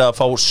hafa verið að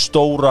fá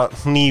stóra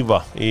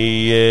hnífa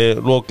í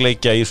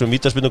lokleikja í þessum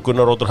vítaspyrnu.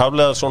 Gunnar Rótur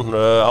Hafleðarsson,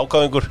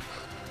 ákvæðingur,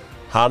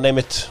 hann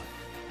einmitt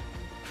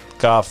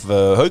gaf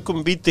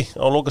Haukum víti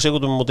á loka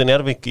sekúndum móti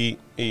Njarðvík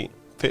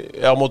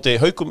á móti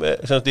Haukum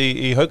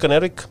í Hauka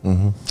Njarðvík.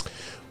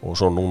 Og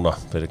svo núna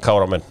fyrir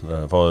Káramenn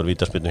fáður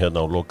vítaspyrnu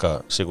hérna á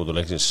loka sekúndum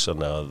lengsins,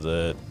 þannig að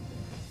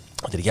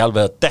þetta ekki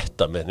alveg að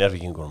detta með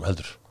Njarðvíkingunum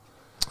heldur.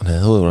 Nei,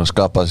 þú voru að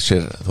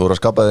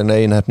skapa þér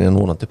negin hefni en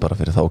núnandi bara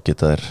fyrir þá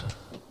geta þér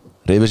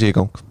reyfið sig í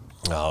gang.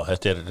 Já,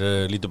 þetta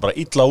lítur bara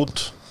illa út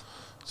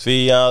því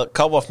að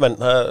KVF-menn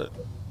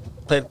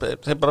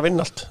þeir bara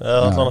vinna allt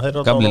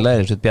Gamli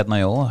lærir sitt Bjarna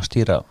Jó að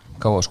stýra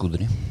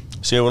KVF-skútunni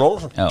Sigurður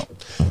Ólafsson Já,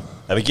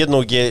 en við getum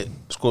nú ekki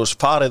sko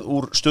farið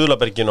úr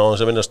Stuðlaberginu á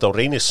þess að vinnast á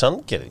Reyni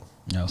Sandgerði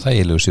já,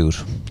 þægilegu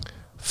sigur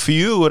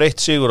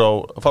 4-1 sigur á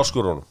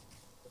Fáskurunum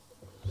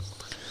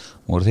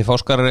Voru þið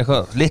fáskarar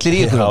eitthvað litlir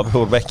í ykkur? Já, við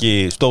vorum ekki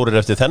stórir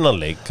eftir þennan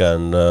leik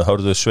en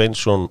Hörður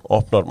Sveinsson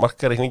opnar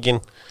markareikningin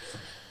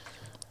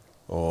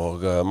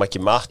og Maggi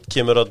Matt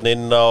kemur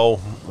inn á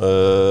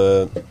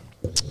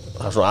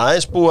það er svona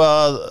aðeins búið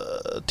að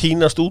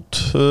tínast út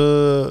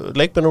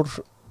leikmenn úr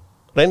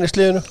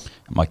Reynisliðinu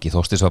Maggi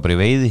Þórstis var bara í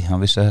veiði,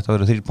 hann vissi að þetta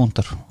verið 3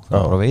 púntar það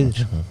var bara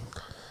veiðir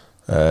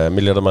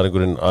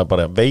Miljardamæringurinn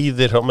bara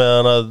veiðir á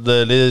meðan að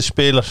liðið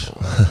spilar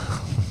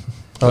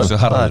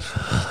Þessu harður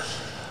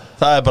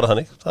Það er bara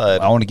þannig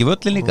Á hann ekki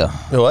völlin líka?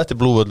 Jó, þetta er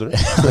blúvöllur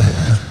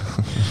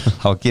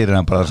Þá gerir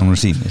hann bara sem hún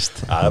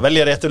sýnist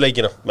Velja réttu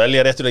leikina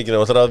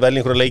og það er að velja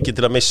einhverja leiki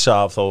til að missa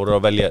af þá eru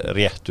að velja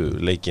réttu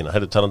leikina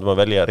Herru talandi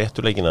að velja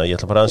réttu leikina ég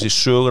ætla að fara aðeins í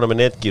söguna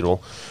með Netgyro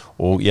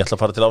og ég ætla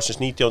að fara til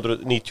ásins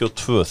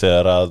 1992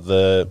 þegar að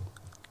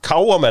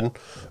KA-menn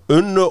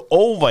unnu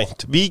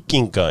óvænt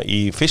Víkinga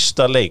í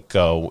fyrsta leik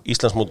á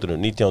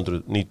Íslandsmótinu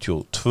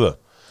 1992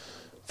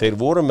 Þeir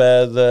voru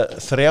með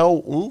 3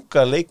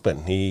 unga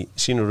leikmenn í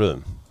sínu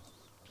röðum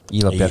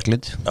Ívar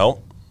Bjarklind Já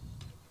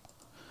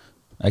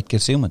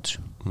Eggert Sigmunds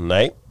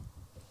Nei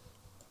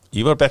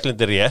Ívar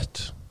Bjarklind er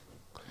rétt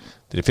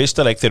Þeir í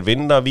fyrsta leik þeir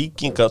vinna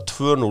Víkinga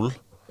 2-0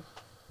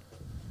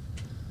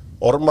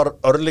 Ormar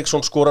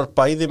Örlygsson skorar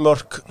bæði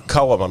mörk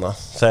KA-manna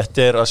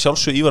Þetta er að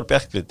sjálfsög Ívar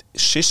Bjarklind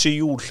Sissi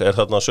Júl er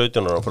þarna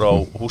 17 ára frá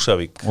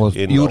Húsavík Og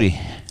Júri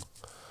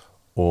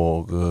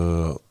Og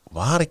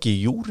var ekki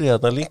Júri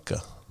þarna líka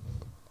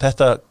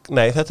Þetta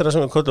er það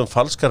sem við köllum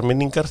falskar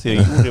minningar því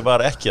að Júri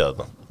var ekki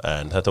þarna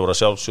en þetta voru að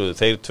sjálfsögðu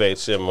þeir tveir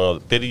sem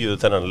að byrjuðu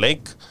þennan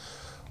leik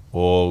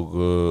og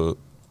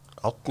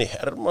Árni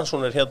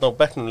Hermannsson er hérna á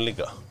bekknum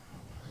líka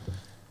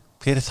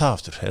Hver er það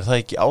aftur? Er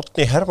það ekki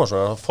Árni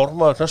Hermannsson að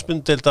formaður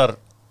knattspyrnudeildar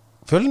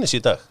Fjölnis í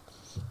dag?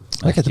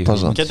 Það getur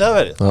passa Geti það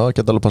verið? Já,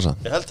 getur alveg passa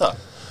Ég held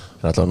það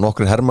Það er alltaf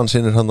nokkur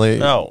Hermannsinir hann í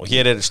Já, og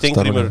hér er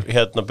Steingrímur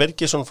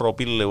Bergisson frá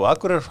Bílalegu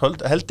Akureyrar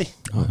heldi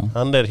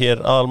Hann er hér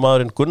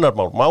aðalmaðurinn Gunnar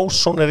Már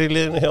Másson er í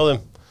liðinu hjá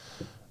þeim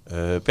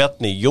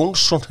Bjarni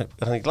Jónsson er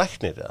hann ekki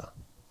læknir eða?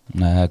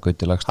 Nei,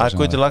 Gauti Laxdal Það er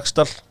Gauti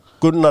Laxdal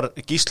Gunnar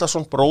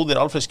Gíslason, bróðir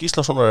Alfreðs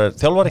Gíslason er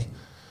þjálfari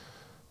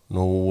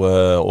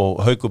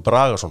og Haukur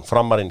Bragason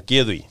framarinn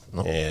Geðuí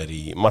er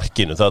í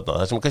markinu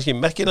þarna Það sem kannski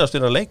merkilegast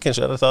er að leik eins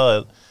er það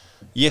að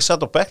ég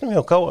satt á bekknum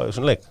hjá Káa í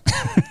þessum leik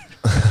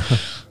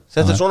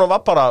Þetta svona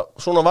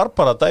var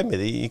bara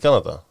dæmið í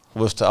Kanada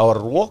Þú veist, á að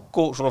rók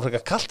og svona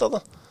frekar kalt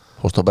þarna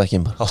Hóst á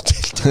bekkin bara Á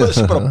tiltum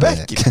þessi bara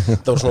bekkin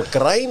Það var svona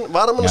græn,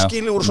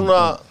 varamannaskíli úr svona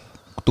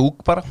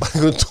Dúk bara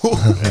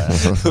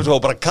Það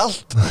var bara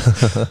kalt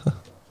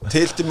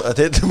Tiltum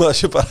að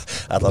þessi bara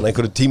allan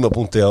einhverju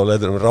tímapunkti á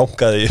leiturum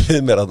ránkaði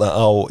við mér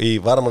í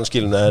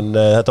varamannaskílinu en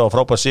þetta var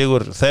frábær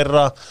sigur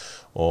þeirra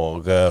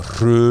og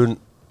hrun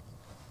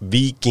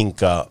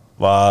Víkinga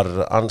var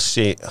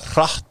ansi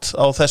hratt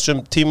á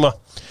þessum tíma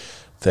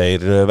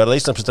Þeir verða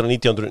Íslandsmeistarar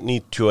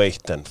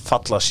 1991 en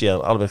falla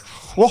síðan alveg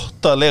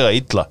flottalega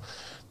illa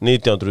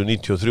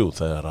 1993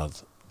 þegar að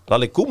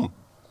Lalli Gúm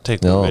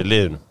tekur við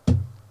liðinu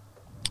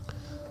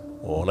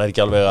og hann er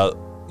ekki alveg að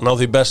ná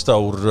því besta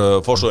úr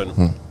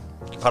Fossvoginum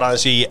fara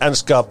aðeins í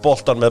enska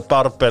boltan með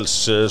Barbells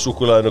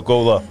súkkulaðinu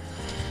góða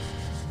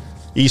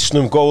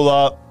ísnum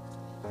góða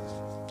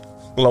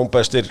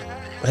langbestir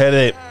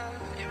heyrði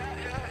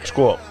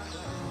sko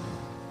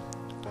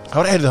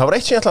það var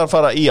eitt sem ég ætlaði að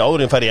fara í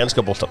áður en færi í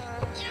enska boltan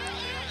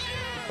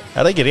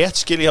Er það ekki rétt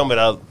skilji hjá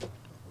mér að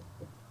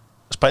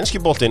spænski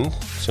boltinn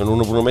sem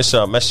núna búin að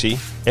missa Messi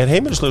er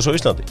heimilislaus á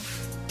Íslandi?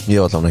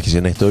 Ég var allavega ekki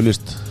sér neitt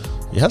auðlýst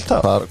Ég held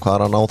það Hvað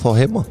er hann á þá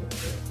heima?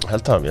 Ég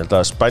held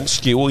að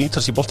spænski og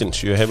ítalski boltinn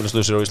séu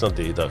heimilislausir á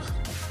Íslandi í dag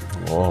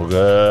og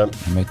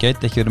Mér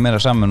gæti ekki verið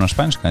meira saman á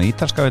spænska en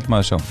ítalska vil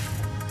maður sjá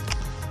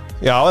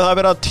Já, það er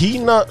verið að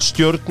tína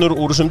stjörnur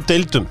úr þessum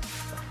deildum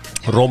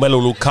Romelu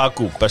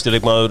Lukaku, besti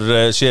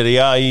leikmaður Serie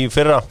A í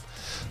fyrra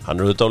Hann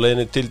er auðvitað á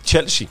leiðinni til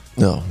Chelsea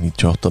Já,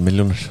 98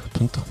 milljónir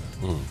punta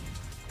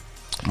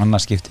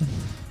Annars skipti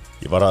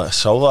Ég var að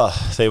sá það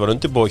þegar ég var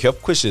undirbúið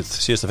hjöpkvissið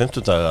síðasta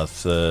 15 dag að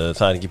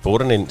það er ekki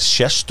borin einn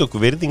sérstök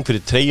virðing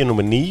fyrir treyju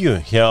nummer 9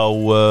 hjá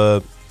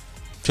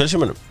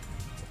Chelsea-mönnum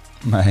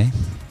Nei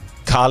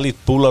Khalid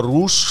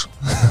Boularus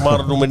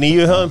var nummer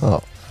 9 hjá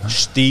þeim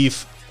Steve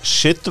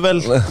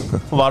Sidwell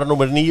var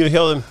nummer 9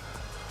 hjá þeim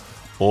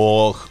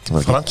og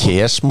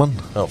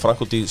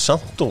Franco Di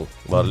Santo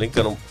var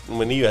líka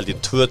nummer 9 held ég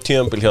 2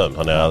 tímabil hjá þeim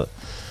þannig að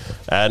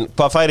en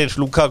hvað færir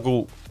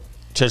Lukaku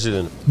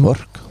Chelsea-þinu?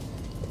 Mörk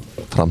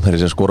framherri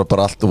sem skora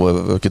bara allt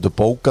og getur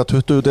bóka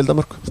 20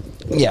 deildamörk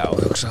Já,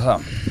 hugsa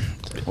það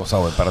og þá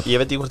er bara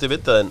Ég veit ekki hvort ég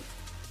vita en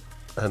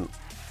hann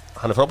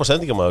er frábær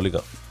sendingamæður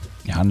líka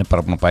Já, hann er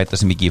bara búin að bæta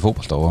sem mikið í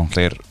fótbolta og hann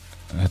hler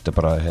þetta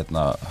bara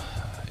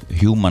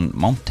human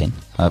mountain,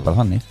 það bara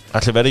þannig.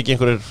 Ætli verði ekki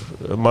einhverjir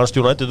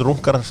Manchester United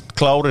rungar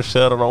klárir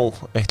þegar hann á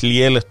eitt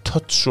lélegt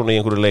touch svona í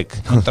einhverju leik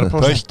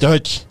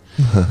 100%.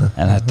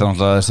 En þetta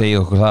náttúrulega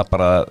segja okkur það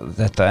bara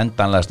þetta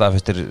endanlega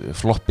staðfestir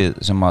floppið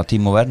sem að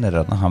Timo Werner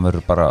er, hann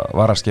verður bara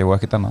varaskef og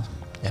ekkert annað.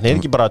 En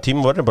ekki bara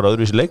Timo Werner, bara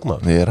öðruvísi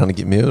leikmaður. Mér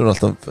er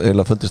alltaf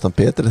eiginlega fundist hann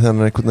betri þegar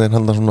hann er einhvern veginn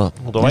hann svona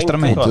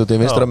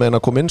vinstra megin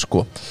að koma inn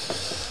sko.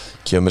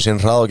 Kemur sín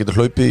hrað og getur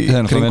hlaupið í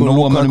kringum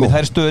Lukaku.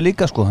 Þær stöðu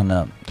líka sko,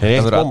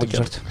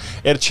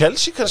 Er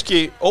Chelsea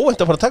kannski óvænt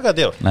að fara að taka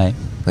þetta í ár? Nei.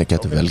 Það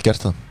getur vel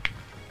gert það.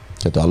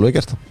 Getur alveg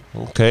gert það.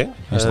 Ok.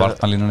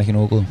 Varnarlínan ekki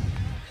nógu góð.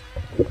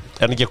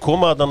 Er hann ekki að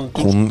koma að hann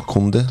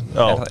Kundi?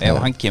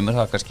 Ef hann kemur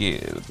það kannski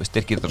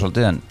styrkir þetta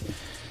svolítið, en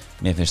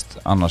mér finnst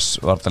annars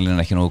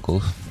varnarlínan ekki nógu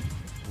góð.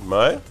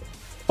 Nei,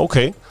 ok,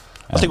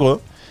 allt í góðu.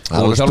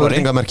 Það er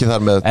spurningamerki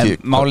þar með en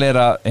máli er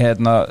að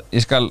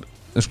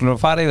við skulum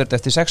fara yfir þetta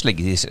eftir 6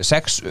 leiki, því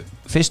 6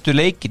 fyrstu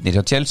leikirnir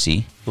hjá Chelsea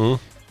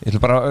ég ætla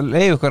bara að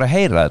leiða ykkur að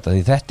heyra þetta,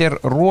 því þetta er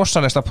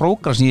rosalegsta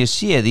prógram sem ég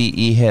séð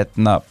í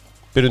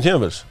byrjun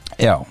tímabils?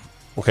 Já.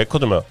 Ok,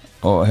 hvað er með það?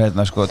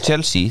 Og sko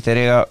Chelsea þeir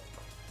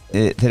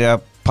eiga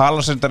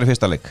Palace-endar í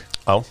fyrsta leik.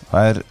 Já.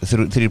 Það er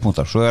 3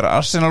 punktar. Svo er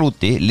Arsenal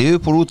úti,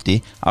 Liverpool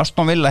úti,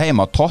 Aston Villa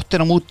heima,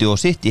 Tottenham úti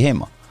og City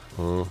heima.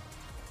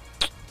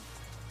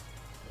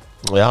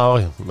 Já,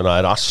 menna,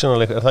 er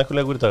Arsenal er það einhver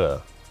leikur í dag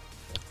eða?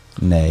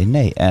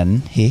 Nei,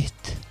 en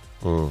hitt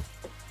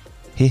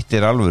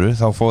er alvöru,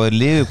 þá fóður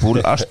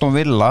Liverpool, Aston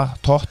Villa,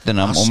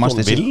 Tottenham og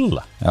Manchester City. Aston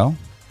Villa? Já.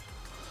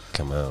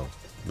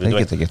 Þeir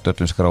geta gett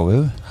öllum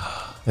skráfið.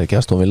 Er ekki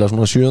Aston Villa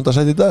svona 7.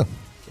 sæti í dag?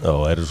 Já,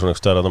 eru svona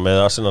stöðar með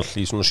Arsenal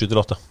í svona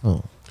 7-8.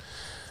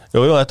 Jú,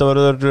 þetta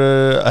verður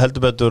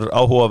heldur betur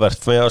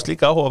áhugavert. Mér var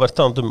líka áhugavert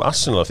talandi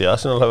Arsenal, því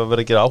Arsenal hefur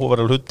verið að gera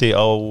áhugaverðar hluti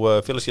á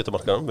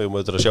félagsgettamarkaðum. Við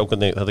mögum að sjá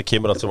hvernig þetta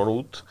kemur allt saman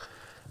út.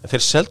 En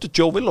þeir seldu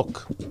Joe Willock.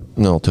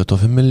 Já,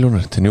 25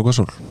 milljónir til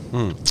Newcastle.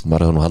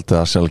 Maður hefur nú haldið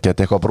að Arsenal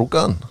geti eitthvað að brúka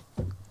hann.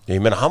 Ég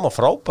meina, hann var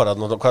frábær.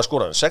 Hvað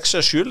skoraði hann? 6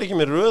 eða 7 leikir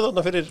með röð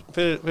þarna fyrir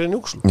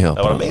Newcastle. Já,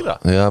 það var meira.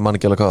 Já, man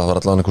ekki alveg hvað. Það var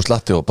allavega einhver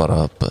slatti og bara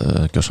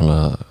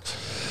gjössanlega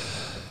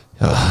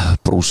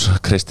Brús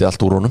kristi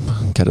allt úr honum.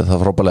 Gerði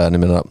það frábærlega, en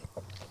ég meina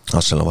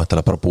Arsenal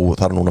væntanlega bara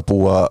þar núna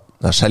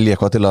að selja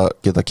eitthvað til að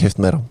geta keypt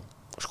meira.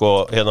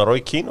 Sko,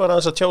 Roy Keane var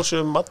aðeins að tjá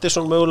sig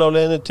Mattisson mögulega á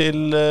leiðinni til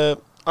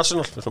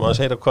Arsenal. Við ætlum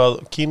aðeins heyra hvað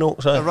Kino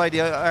sagði. Right,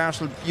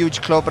 Arsenal,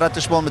 huge club, but at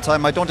this moment in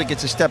time, I don't think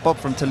it's a step up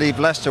from to leave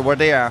Leicester where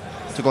they are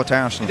to go to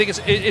Arsenal. You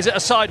think is it a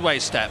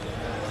sideways step?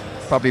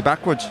 Probably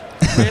backwards.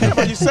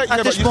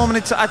 At this moment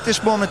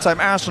in time,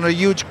 Arsenal are a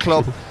huge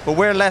club, but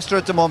we're Leicester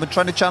at the moment,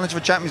 trying to challenge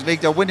for Champions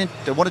League. They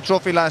won a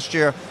trophy last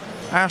year.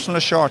 Arsenal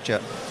are short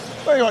yet.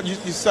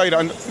 You say that,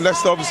 and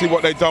Leicester obviously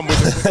what they've done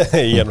with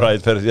Ian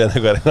Wright fyrir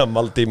einhverja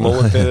maldi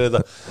mót fyrir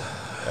þetta.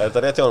 Er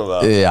þetta rétt hjá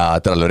honum? Já,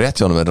 þetta er alveg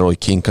rétt hjá honum, en Roy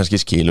Keane kannski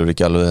skilur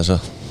ekki alveg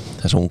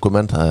þessa ungu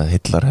menn. Það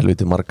hillar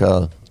helviti marga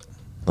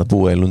að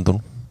búa í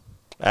Lundun.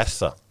 Er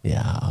það?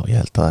 Já,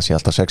 ég held að það sé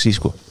alltaf sexy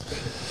sko.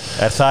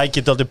 Er það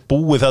ekki aldrei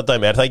búið það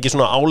dæmi? Er það ekki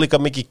svona álíka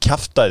mikið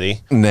kjaftaði?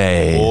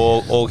 Nei.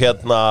 Og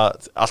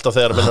alltaf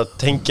þegar menn að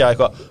tengja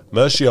eitthvað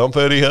Messi, hann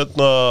fer í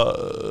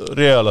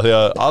Real því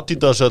að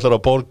Adidas ætlar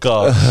að borga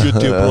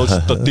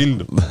 70% af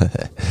dílnum.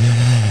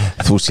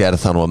 Þú sér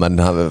það nú að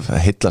menn hafi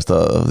hillast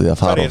að því að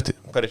fara oft.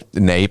 Hverjir?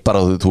 Nei,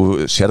 bara þú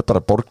sér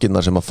bara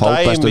borginnar sem að fá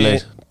bestu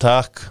leik.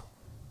 Takk.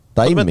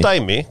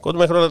 Dæmi?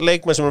 Góðum með einhverja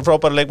leikmenn sem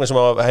frábæra leikmenn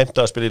sem hafa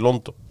heimtað að spila í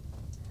London.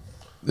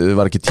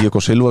 Var ekki Thiago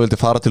Silva vildi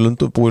fara til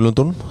Lundun, búi í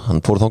Lundun, hann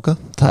fór þangað.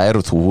 Það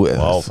eru þú.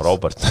 Vá,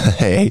 frábært.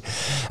 Hei,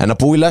 en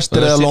að búi í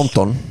Leicester eða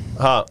London.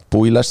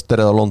 Búi í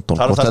Leicester eða London.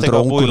 Það er eitthvað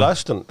að búi í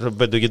Leicester. Þú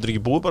getur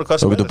ekki búið bara hvað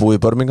sem er. Þú getur búið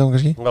í Birmingham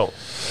kannski. Já.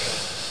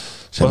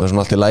 Sem er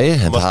svona allt í lagi,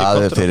 en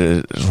það er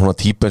fyrir svona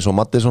típa eins og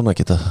Mattisson að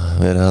geta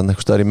verið hann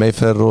einhver staðar í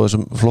Mayfair og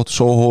þessum flott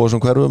Soho og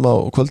þessum hverfum á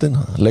kvöldin,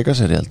 leika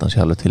sér, ég held að hann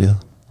sé alveg til í það.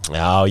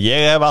 Já,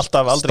 ég hef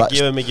aldrei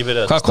gefið mikið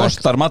fyrir þetta. Hvað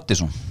kostar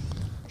Mattisson?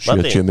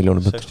 70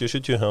 milljónum.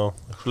 60-70, já.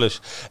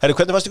 Herri,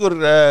 hvernig fannst ykkur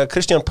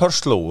Christian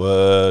Purslow,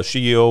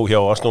 CEO hjá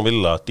Aston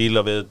Villa,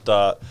 díla við þetta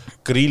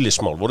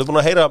grílismál? Voruð þið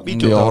búin að heyra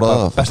vídeo? Já,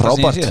 það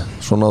frábært,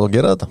 svona að þú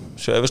gera þetta.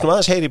 Við snúum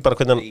aðeins heyri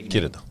bara hvernig hann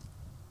gerir þetta.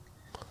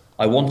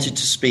 I wanted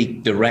to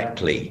speak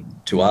directly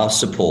to our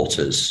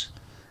supporters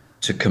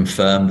to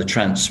confirm the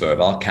transfer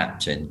of our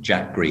captain,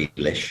 Jack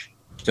Grealish,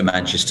 to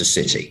Manchester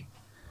City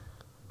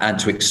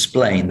and to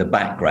explain the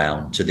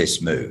background to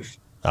this move.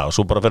 Já,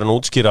 svo bara fyrir að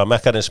útskýra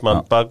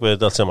mekanisman bak við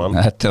þetta allt saman.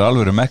 Þetta er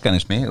alvöru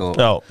mekanismi og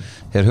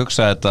þeir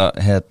hugsaði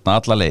þetta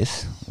alla leið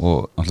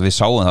og við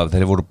sáum það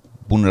þeir voru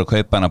búinir að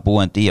kaupa hana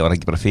búandi var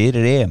ekki bara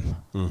fyrir EM.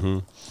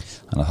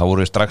 Þannig að þá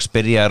voru við strax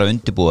byrjaðir að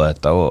undirbúa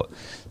þetta og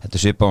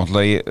þetta svipar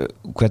í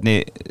hvernig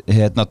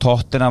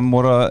Tottenham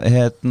voru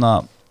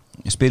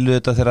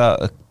spiluðu þetta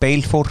þegar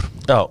Bale fór.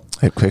 Já.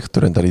 Þeir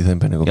kveiktu reyndar í þeim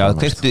penningum. Já,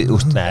 kveiktu,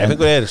 nei,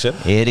 fengur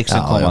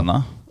Eriksen kom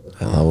hana.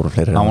 Það voru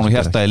fleiri. Hann var nú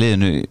hjarta í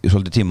liðinu í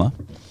svolítið tíma.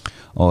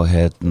 Og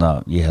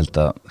ég held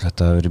að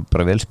þetta hefur verið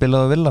bara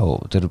velspilað að Villa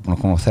og þeir eru búin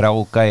að koma 3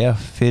 gæja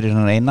fyrir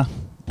hann eina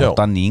og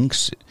Danny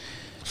Ings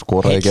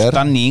skoraði í gær.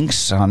 Danny Ings,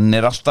 hann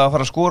er alltaf að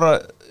fara að skora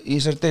í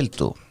þessari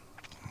deildu.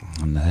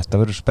 Þannig að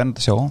þetta verður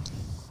spennandi að sjá.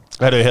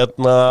 Herru,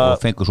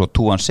 Og fengur svo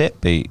Túan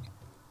Seppi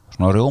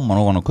svona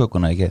rjóman ofan á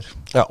kökuna í ger.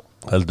 Já,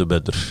 heldur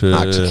betur.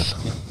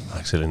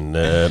 Axelinn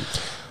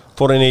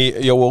fór inn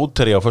í Jóa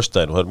Úteri á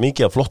föstudaginn og það er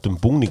mikið af flottum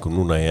búningum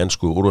núna í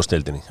ensku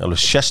úrvarsdeildinni, alveg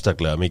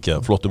sérstaklega mikið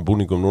af flottum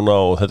búningum núna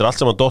og þetta er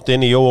allt saman dotti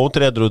inn í Jóa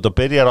Úteri, þetta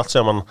byrjar allt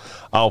saman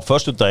á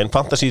föstudaginn,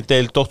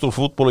 fantasy-deild,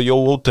 doktorfútból og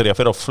Jóa Úteri að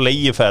fyrir á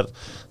flegiferð.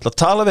 Það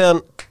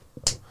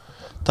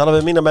tala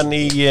við mína menn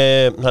í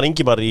það er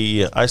Ingimar í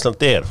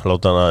Iceland Air,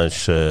 láta hann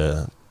aðeins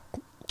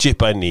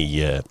chippa inn í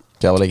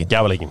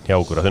gjafaleikinn hjá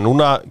okkur, þegar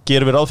núna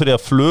gerum við ráð fyrir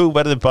að flug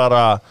verði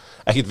bara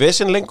ekkit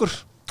vesen lengur.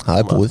 Það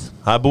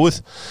er búið.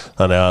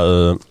 Þannig að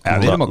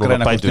við erum að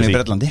græna kostunni í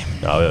Bretlandi.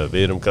 Já,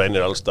 við erum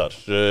grænir allstar.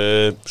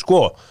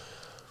 Sko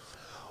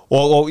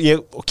og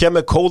ég kem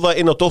með kóða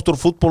inn á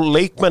doktorfútból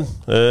leikmenn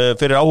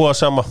fyrir áhuga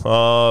sama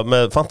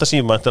með fantasy,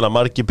 mæntilega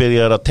margir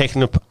byrjar að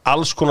tekna upp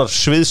alls konar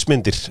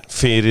sviðsmyndir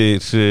fyrir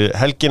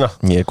helgina.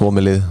 Ég er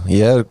komið lið.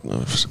 Ég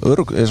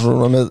er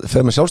svona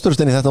fer með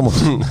sjálfstörustinn í þetta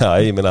mót. Já,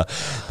 ég meina,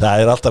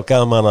 það er alltaf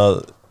gaman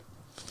að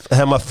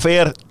þegar maður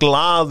fer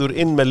glaður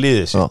inn með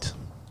liðið sitt.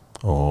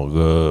 Og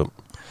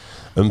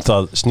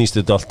það snýst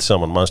þetta allt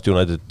saman. Manchester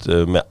United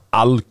með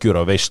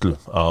algjöra veislu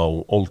á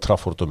Old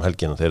Trafford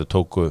helgina. Þeir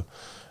tóku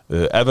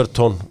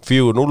Everton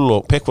 4-0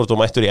 og Pickford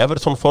mættur í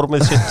Everton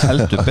formið sitt.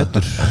 Heldur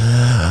betur.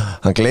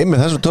 Hann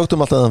gleymir þessu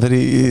töktum alltaf hann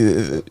fyrir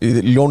í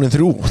Ljónin 3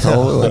 þá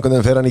einhvern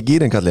veginn fer hann í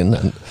gýrin kallinn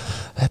en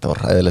þetta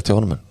var hæðilegt hjá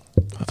honum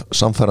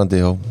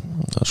samfærandi á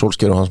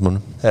Solskjær og hans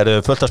mönnum. Það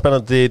eru fullt af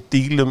spennandi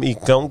dílum í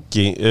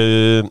gangi.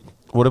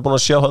 Voru búin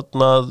að sjá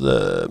hérna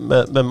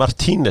með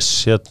Martínez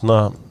hérna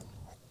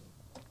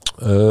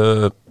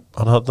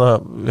hann hérna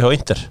hjá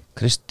Inter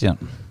Kristján.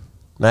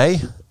 Nei,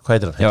 hvað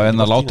heitir hann? Já,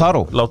 en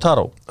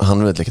Lautaro.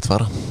 Hann vil ekkert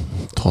fara.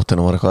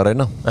 Tottenham var eitthvað að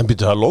reyna. En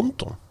býttu það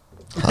London?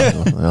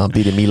 Hann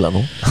býr í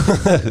Mílanó.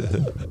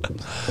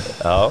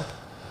 Já.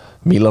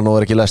 Mílanó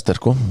er ekki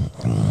Leicester sko.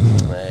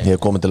 Ég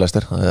hef komið til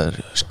Leicester. Það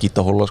er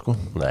skítahóla sko.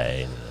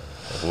 Nei.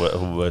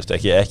 Þú veist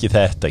ekki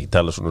þetta, ekki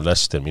tala svona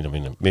Leicester mína.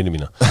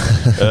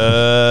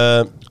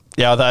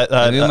 Já, það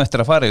við erum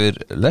eftir að fara yfir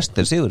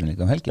Leicester sigurinn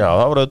líka helgi. Já,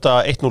 það var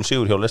auðvitað 1-0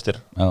 sigur hjá Leicester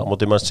á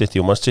móti Man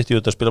City og Man City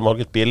auðvitað spila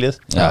málgett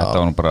bélið. Já, þetta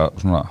var nú bara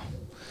svona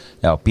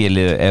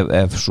bélið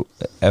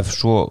ef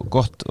svo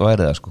gott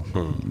væri það sko.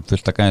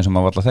 Fullt að gæðin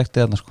sem að valla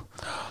þekkti þarna sko.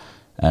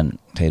 En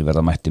þeir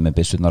verða mætti með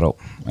byssurnar á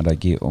er það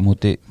ekki á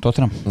móti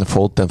Tottenham.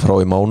 Fóten frá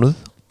í mánuð.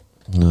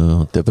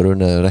 De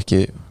Bruyne er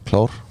ekki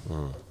klár.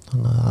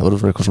 Þannig að það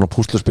verður eitthvað svona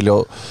púsluspil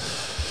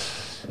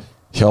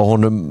hjá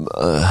honum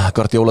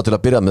Guardiola til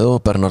að byrja með og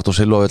Bernardo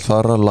Silva vill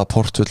fara,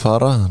 Laporte vill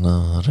fara þannig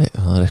að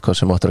það er eitthvað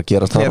sem áttur að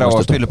gerast þeir á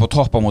að spila upp á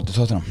topp á móti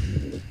Tottenham.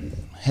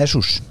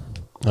 Jesus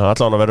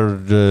allan að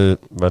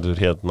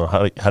verður hérna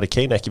Harry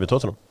Kane ekki með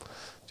Tottenham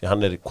því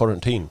hann er í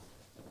quarantine.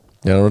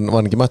 Já, var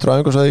hann ekki mættur á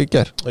einhvers að í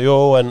gær? Jó,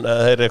 en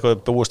þeir er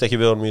eitthvað búist ekki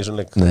við honum í þessum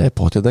leik. Nei,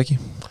 potið ekki.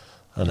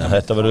 Þannig að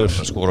þetta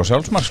verður skora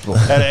sjálfsmark sko.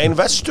 Er ein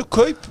vestu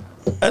kaup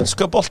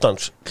enska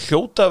boltans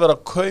hljóta að vera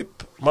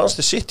kaup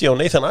Manchester City á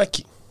Nathan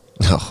Ake.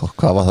 Já,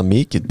 hvað var það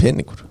mikið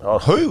peningur? Það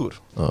var haugur.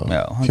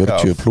 Já,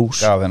 40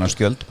 plus. Gaf hennar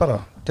skjöld bara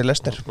til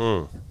Leicester.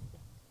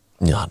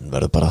 Já, hann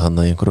verður bara hann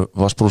í einhverju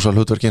vassbrúsal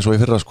hlutverki eins og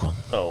í fyrra sko.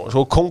 Já,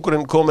 svo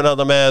kongurinn kominn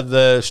þarna með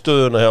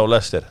stöðuna hjá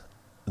Leicester.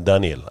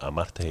 Daniel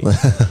Amartey.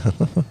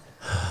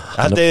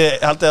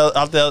 Haldið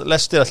að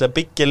Leicester ætla að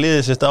byggja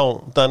liðið sitt á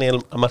Daniel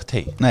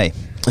Amartey? Nei.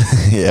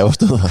 Ég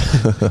ástu það.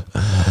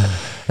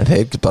 En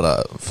þeir bara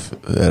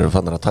eru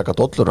fannir að taka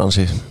dollur hans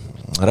í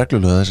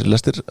reglulega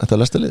þetta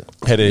Leicester-lið.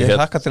 Ég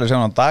hlakka til að sjá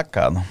hann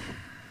Daka.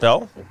 Já,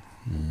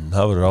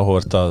 það verður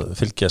áhugavert að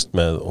fylgjast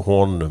með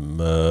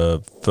honum.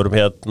 Förum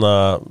hérna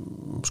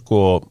sko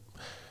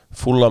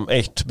Fulham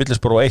 1,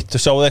 Middlesbrough 1.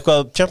 Sáðu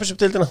eitthvað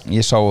Championship-deildina?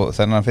 Ég sá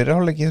þennan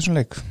fyrirháleik í þessum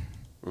leik.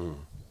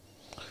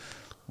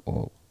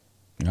 Og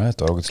já,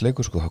 þetta var ágætis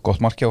leikur sko, það var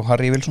gott marki á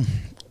Harry Wilson.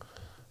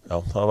 Já,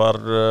 það var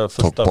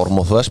fullt af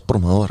Bournemouth West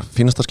Brom, það var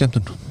fínasta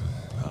skemmtun.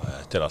 Já,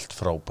 þetta er allt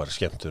frábær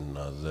skemmtun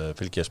að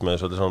fylgjast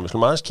með þessu. Við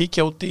slum aðeins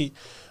kíkja út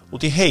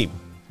í heim.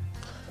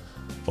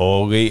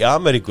 Og í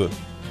Ameríku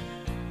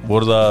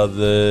voru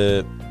það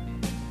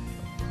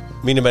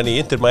mínir menn í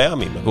Inter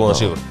Miami með góðan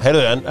sigur.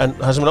 Heyrðu, en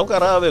það sem langar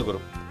að ræða við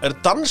ykkur er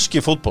danski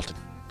fótboltinn.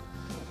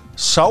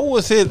 Sáu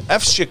þið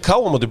FCK á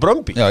móti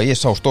Brøndby? Já, ég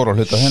sá stóra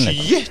hluta henni.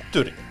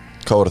 Sjitturinn.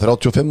 Hvað voru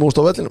 35.000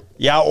 á vellinum?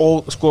 Já,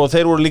 og sko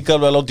þeir voru líka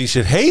alveg að láta í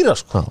sér heyra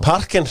sko.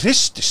 Parken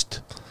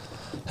hristist.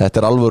 Þetta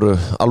er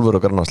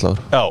alvöru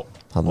garnarslagur. Já,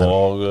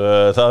 og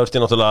það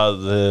þurfti náttúrulega að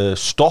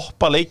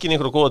stoppa leikin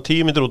einhverju góða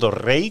 10 mínútur út á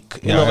reik.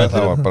 Já,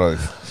 það var bara,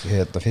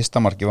 þetta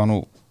fyrsta marki var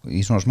nú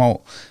í svona smá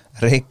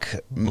reik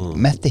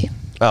metti.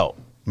 Já,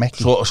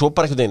 svo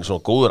bara einhvern veginn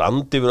svona góður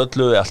andi við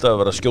öllu, alltaf að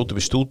vera að skjóta upp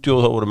í stúdíu,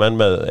 þá voru menn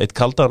með eitt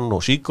kaldan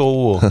og síkó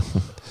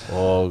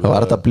og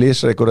var þetta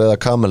blísreikur eða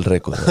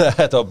kamelreikur?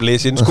 Þetta var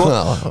blísinn sko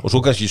og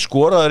svo kannski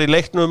skoraður í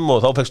leiknum og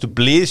þá fegstu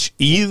blís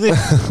í þig.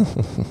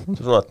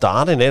 Svona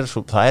Danin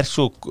það er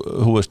svo,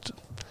 þú veist,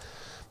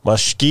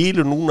 maður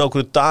skilur núna á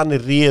hverju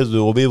Danir réðu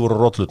og við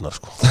vorum rollurnar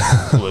sko.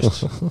 Þú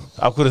veist,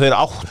 á hverju þeir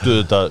áttu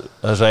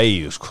þessa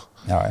eyju sko.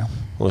 Já.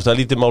 Þú veist, það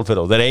er lítið mál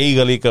fyrir á þeir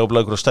eiga líka á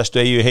einhverju stærstu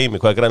eyju í heimi,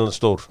 hvað er Grænland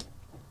stór?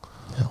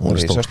 Hún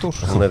er risastór.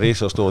 Hún er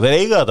risastór, þeir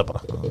eiga þetta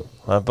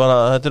bara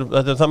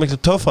þetta er það miklu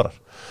töffarar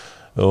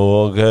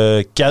og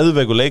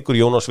geðveikur leikur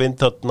Jónas Vind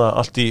þarna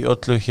allt í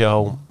öllu hjá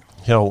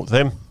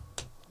þeim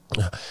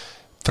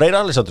Freyr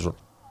Alexandersson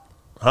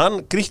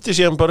hann grýtti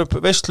síðan bara upp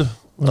veislu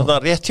þarna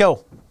rétt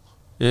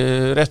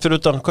rétt fyrir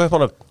utan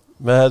Kaupmannahöfn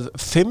með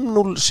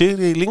 5-0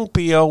 sigri í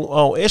Lyngby á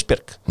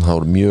Esbjerg. Það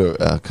voru mjög,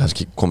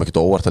 kannski kom ekkert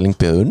óvart að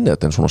Lyngby hefði unnið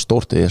þetta en svona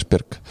stórt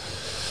Esbjerg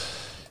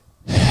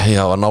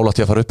var nálægt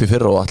í að fara upp í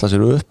fyrra og alla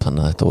sér upp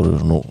þannig að þetta voru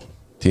nú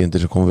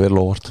tíðindir sem kom vel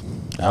óvart.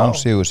 Hann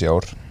sigur sér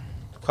ár.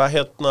 Hvað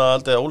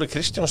aldrei Óli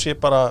Kristjáns sé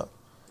bara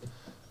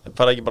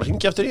ekki bara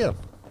hringja eftir í hann?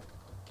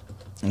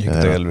 Ég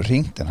geti alveg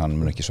hringt en hann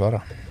mun ekki svara.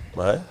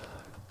 Nei.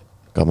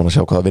 Gaman að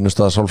sjá hvaða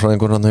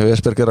vinnustæðarsálfræðingur hann hefur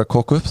Esbjerg að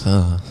kokka upp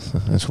það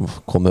eins og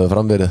komið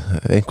fram verið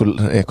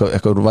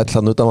einhver væll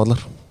hann utanvallar.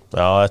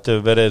 Já, þetta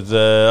hefur verið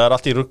það er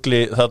allt í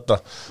rugli þarna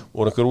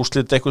og einhver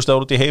úrslit eitthvað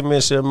staður út í heimi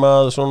sem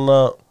að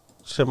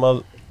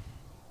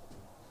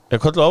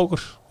köllu á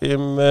okkur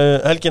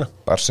helgina.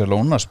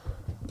 Barcelona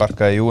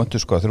sparkaði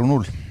Juventus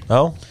 3-0.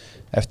 Já.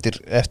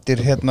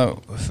 Eftir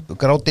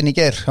grátin í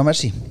gær á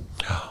Messi.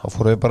 Þá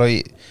fóru við bara í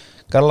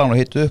gallan og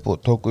hittu upp og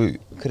tóku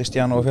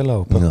Cristiano og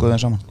félag og bökkuðu þeim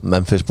saman.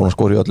 Memphis búin að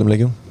skora í öllum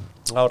leikjum.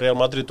 Já, Real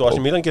Madrid og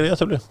AC Milan gerði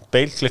jafntefli.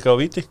 Bale klikkaði á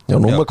víti. Já,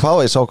 númer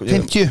hvað ég sá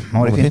 50, hann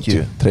var í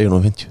 50.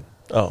 350.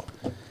 Já.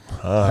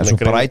 En svo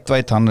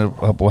Breitweit, hann er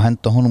búið að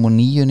henda honum á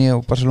 9 á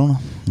Barcelona.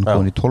 Hann er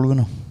búin í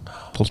 12.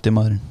 12.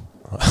 maðurinn.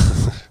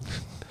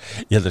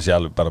 Ég held að það sé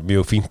alveg bara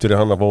mjög fínt fyrir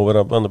hann að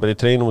vera bara í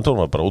treinum og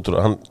tólum bara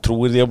útrúlega, hann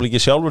trúir því áblíki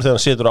sjálfur þegar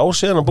hann setur á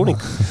sig hann búning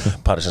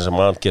Paris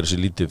Saint-Germain gerir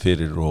sér lítið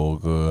fyrir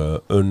og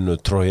unnu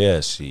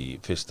Troyes í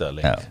fyrsta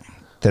leik. Já,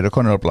 þeir eru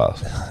konur á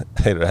blað.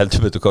 Þeir eru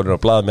heldur betur konur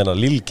á blað meðan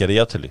Lille gerir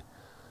jafntefli.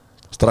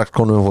 Strax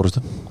konum með fórustu.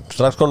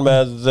 Strax konum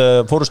með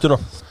fórustuna.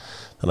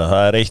 Þannig að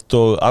það er eitt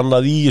og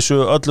annað í þessu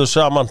öllu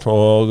saman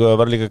og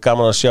verður líka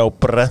gaman að sjá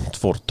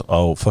Brentford á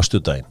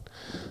föstudaginn.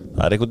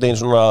 Það er einhvern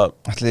veginn svona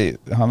Ætli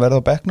hann verði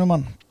á bekknum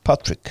hann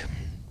Patrick.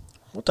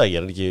 Var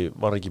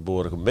ekki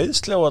búið eitthvað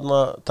meðsli á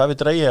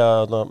David Reyja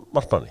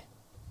markmanni?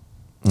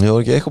 Ég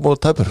var ekki eitthvað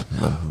búið tæpur.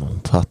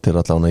 Pattir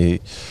allavega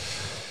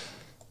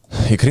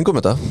í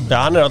kringum þetta. Já,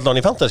 hann er allavega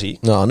í fantasy.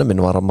 Já, hann er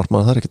minn var að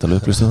markmann þar, ekki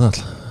alveg upplýst það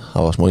all.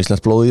 Það var smá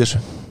íslenskt blóð í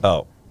þessu. Já,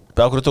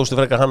 ákveður tókstu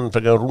frekar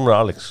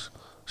Rúnar Alex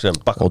sem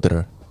bakk.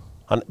 Ódýrar.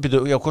 Hann,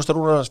 kostar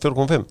Rúnar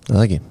 4,5?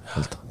 Það ekki,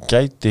 held.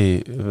 Gæti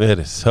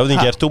verið.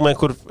 Höfðingi, ert þú með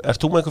einhver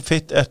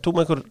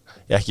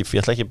ég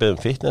ætla ekki að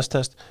beða fitness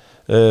test,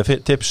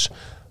 tips,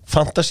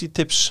 fantasy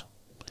tips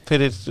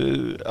fyrir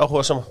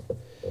áhuga sama?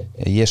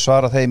 Ég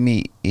svara þeim í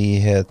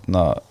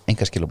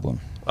engaskilabúðum.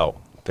 Já,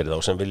 fyrir þá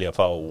sem vilja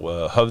fá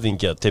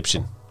höfðingja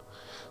tipsin.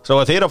 Svo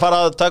að þeir að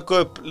fara að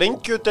taka upp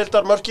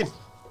lengjudeildar mörkin.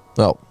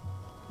 Já,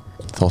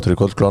 þáttur í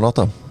kvöld klukkan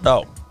 8. Já,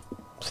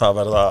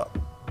 það verða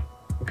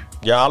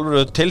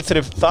alveg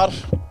tilþrif þar.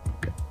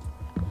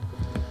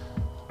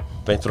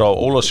 Beint frá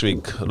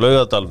Ólafsvík,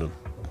 Laugardalnum.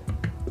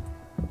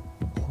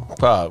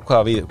 Hvað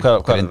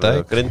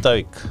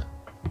Grindavík.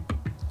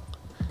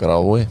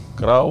 Grái,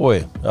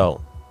 já.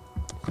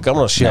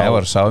 Gaman að sjá. Nei,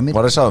 var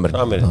það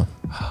Sáðumir.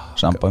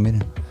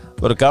 Sambamýrin.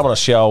 Verður gaman að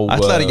sjá.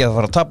 Ætlaði ekki að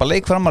fara að tapa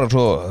leik framar og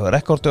svo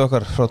rekordið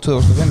okkar frá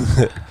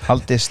 2005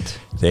 haldist.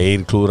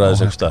 Þeir klúðraði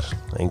sem starf,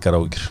 engar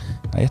áhyggjur.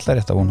 Ég ætla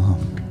rétt að vona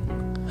það.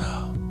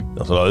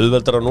 Það er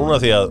auðveldara núna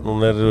því að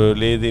núna eru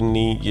liðin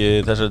í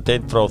þessari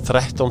deild frá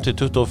 13 til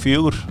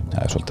 24.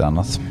 Það er svolítið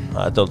annað.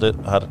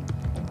 Það er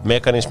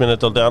mekanismin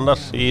dálítið annar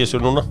í þessu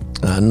núna.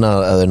 En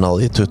að þeir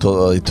náði í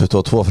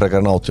 22 frekar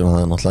en 18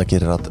 það er náttúrulega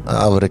gerir að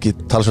afur ekki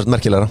talsvert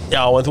merkilegra.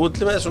 Já, en þú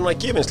ert með svona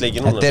gefinsleiki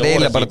núna. Þetta er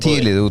eiginlega bara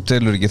tílið, þú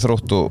telur ekki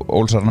Þrótt og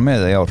Ólsarna með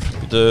það í ár.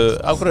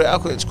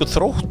 Ákveður,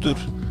 Þróttur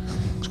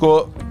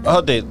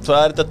Höfði, það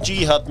er þetta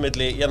jihad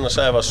milli Janna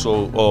Sæfas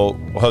og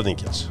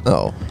Höfðingjans. Já.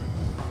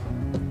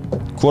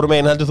 Hvorum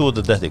megin heldur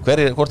þú þetta?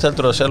 Hvort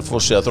heldur að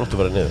Selfossi að Þróttur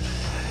verið niður?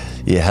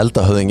 Ég held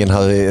að Höfðinginn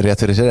hafi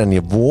rétt fyrir sér en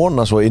ég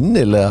vona svo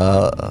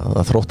innilega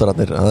að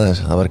Þróttararnir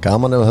aðeins, það væri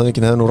gaman ef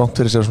Höfðinginn hefði nú rangt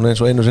fyrir sér svona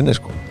eins og einu sinni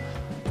sko.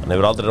 Hann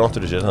hefur aldrei rangt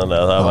fyrir sér þannig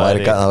að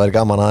það væri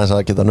gaman aðeins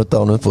að geta nutta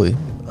á hann uppúði.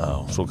 Já,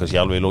 svo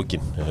kannski alveg í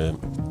lókin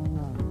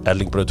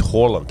Erling Braut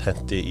Haaland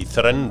hendi í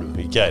þrennu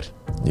í gær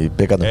í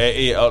byggarnum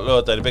á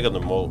laugardaginn í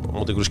byggarnum og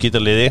móti einhverju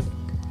skítarliði.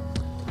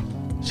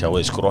 Sjáu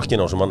þið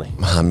skrokkin á þessum manni.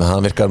 Hann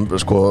virkar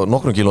sko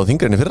nokkrum kíló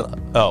þyngri enn í fyrra.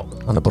 Já.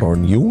 Hann er bara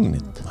orðinn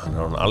unit. Hann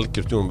er orðinn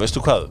algjört unit.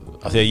 Veistu hvað?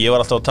 Af því að ég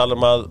var alltaf að tala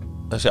að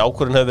þessi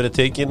ákvörðun hefur verið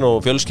tekin og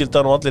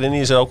fjölskyldan og allir inn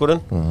í þessari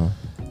ákvörðun.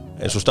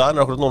 En svo staðan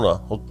er okkur núna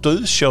og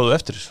dauðsjáðu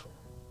eftir þessu.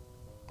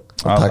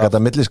 Taka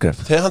þetta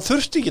milliskref. Þegar hann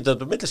þurfti ekki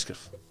þetta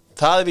milliskref.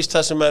 Það er víst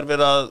það sem er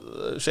verið að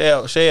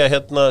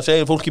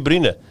segja fólk í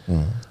brýni.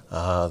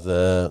 Að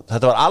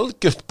þetta var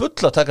algjört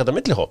bull að taka þetta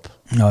millihopp.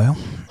 Já.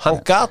 Hann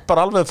gat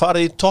bara alveg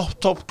farið í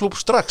topp klúbb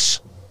strax.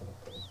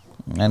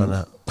 En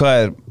hvað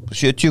er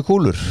 70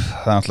 kúlur?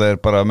 Það náttúrulega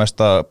er bara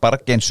mesta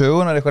bargein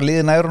sögunar eitthvað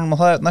liðið nærunum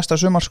og það næsta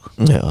sumar sko.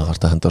 Já, það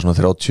þarf að henda svona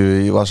 30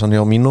 í vasan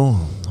hjá mínu.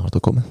 Það var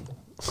þetta komið.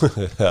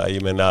 Já,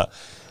 ég meina,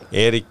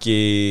 er ekki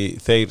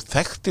þeir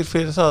þekktir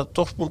fyrir það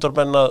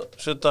Dortmundarmenn að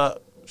setja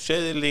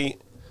seðil í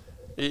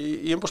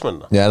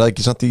umbúsmennina? Já, er það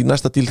ekki samt í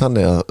næsta díl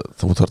þannig að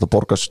þú þarf að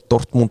borga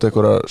Dortmund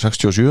eitthvað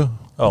 67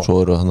 og svo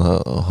eru þannig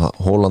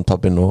að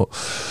Holland-pappin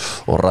og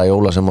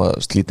Raiola sem að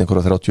slíti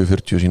einhverja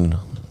 30-40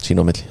 sín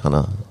á milli,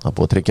 þannig að það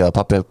búið að tryggja að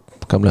pappi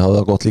gamli hafa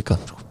það gott líka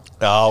sko.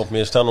 Já, mér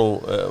finnst það nú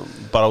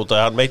bara út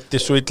að hann meitti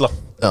svo illa.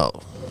 Já,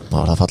 það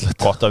var það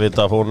fallegt. Gott að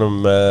vita að fónum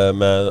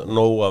með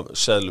nóg af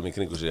seðlum í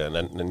kringu sig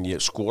en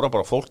ég skora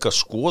bara fólk að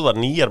skoða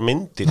nýjar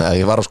myndir.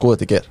 Nei, ég var að skoða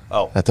þetta í ger.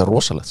 Já. Þetta er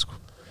rosalegt sko.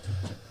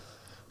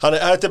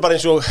 Þannig, þetta er bara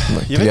eins og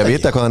Ég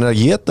vita hvað hann er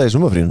að geta í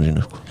sumafríinu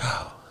sínu sko.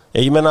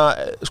 Ég meina,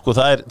 sko,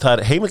 það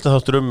er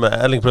heimildaþáttur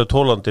Erling Braut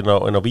Haaland inn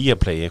á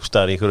Viaplay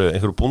einhverju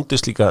einhverju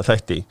Bundesliga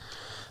þætti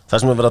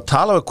það sem er verið að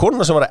tala við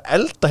kona sem var að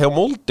elda hjá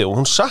Molde og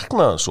hún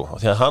saknaði hann svo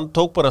því að hann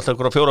tók bara alltaf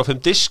einhverja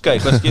 4-5 diska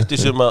í hvern skipti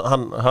sem að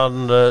hann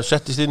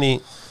settist inn í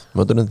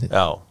Mötunendi.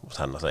 Já,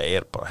 þannig að það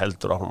er bara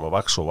heldur áfram að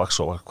vaksa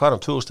hvað er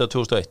hann, 2000 eða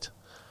 2001?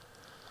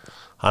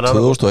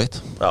 2001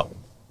 Já,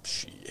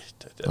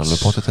 shit,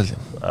 Alveg potið til því.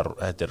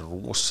 Þetta er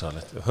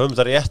rosalegt Við höfum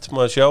það rétt,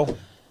 maður sjá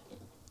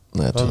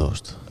Nei,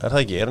 2000 Er það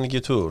ekki, er hann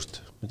ekki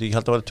 2000? Myndi ekki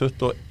held að vera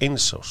 21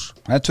 árs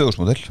Það er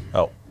 2000 modell.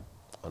 Já,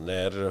 hann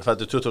er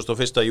fættur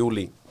 21.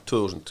 júlí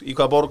 2000 Í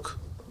hvaða borg?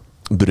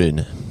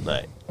 Bruni.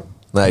 Nei,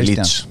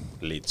 Leeds.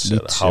 Leeds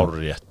er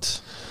hárrétt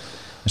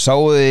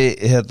Sáuðu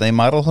þið hérna í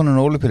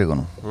marathoninu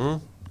Ólympíuleikunum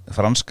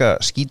franska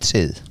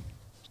skítsið.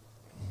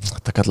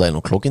 Þetta kallaði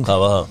nú klókinn. Hvað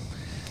var það?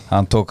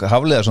 Hann tók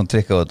Hafliðarsson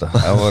trikk á þetta.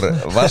 Það var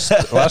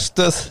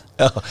vastöð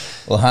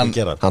og hann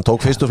Hann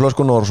tók fyrstu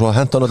flöskun og svo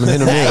henti hann öllum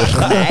hinum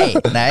niður.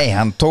 Nei,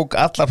 hann tók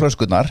allar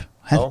flöskurnar,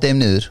 henti þeim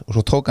niður og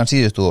svo tók hann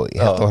síðust og ég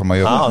held að fara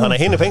maður Þannig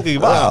að hinni fengi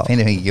ekki vað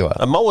Henni fengi ekki vað.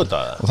 Það má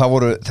þetta Og það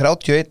voru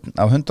 31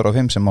 af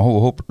 105 sem að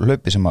hófu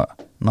hlaupi sem að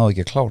náðu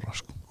ekki að klára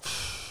sko.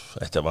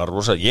 Þetta var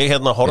rosa Ég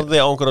hérna horfði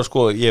á einhverja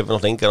sko Ég hef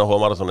náttúrulega engan áhuga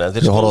á marathoni en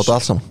Ég horfði á þetta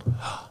allt saman.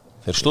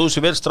 þeir stóðu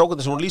sér vel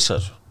strákandi sem hún lýsa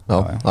þessu Já,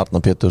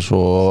 Arnar Péturs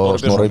og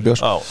Snorri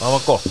Björns. Já, það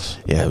var gott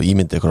Ég hef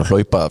ímyndið ykkur að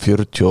hlaupa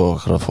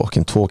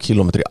 42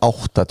 kilometri í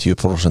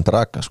 80%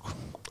 raka sko.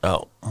 Já,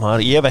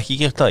 ég hef ekki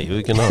gert það, ég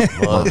hef ekki náð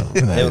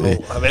hefur nú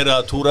að vera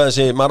að túra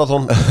þessi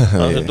marathon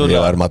Ég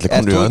væri allir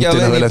konur í Ert þú ekki að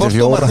öndina vera í vel eftir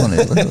 4.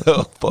 Boston-marathoni?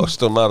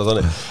 Boston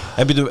marathoni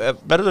En býtu,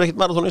 verður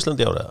ekkert marathon í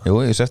Íslandi ára? Jú,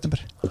 í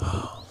september.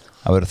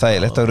 Það verður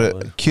þægilegt, það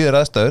verður kjör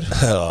aðstæður.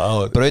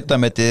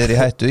 Brautametið er í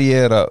hættu.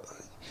 Ég er að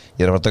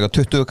fara að taka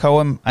 20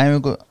 km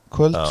æfingu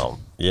kvöld. Já,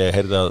 ég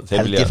heyrði að þeir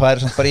Helgi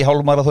færi samt bara í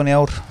hálfmarathon í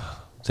ár.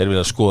 Þeir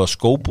vilja skoða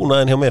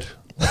skóbúnaðin hjá mér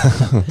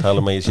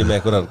Tala að ég sé með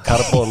einhverjar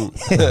karbon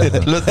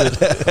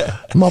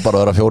Má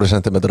bara vera 4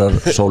 cm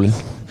sólin.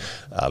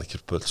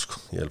 Algjör böll sko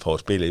Ég vil fá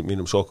að spila í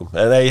mínum sókum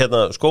En nei,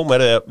 hérna, skóm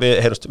er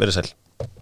við heyrumst verið sæl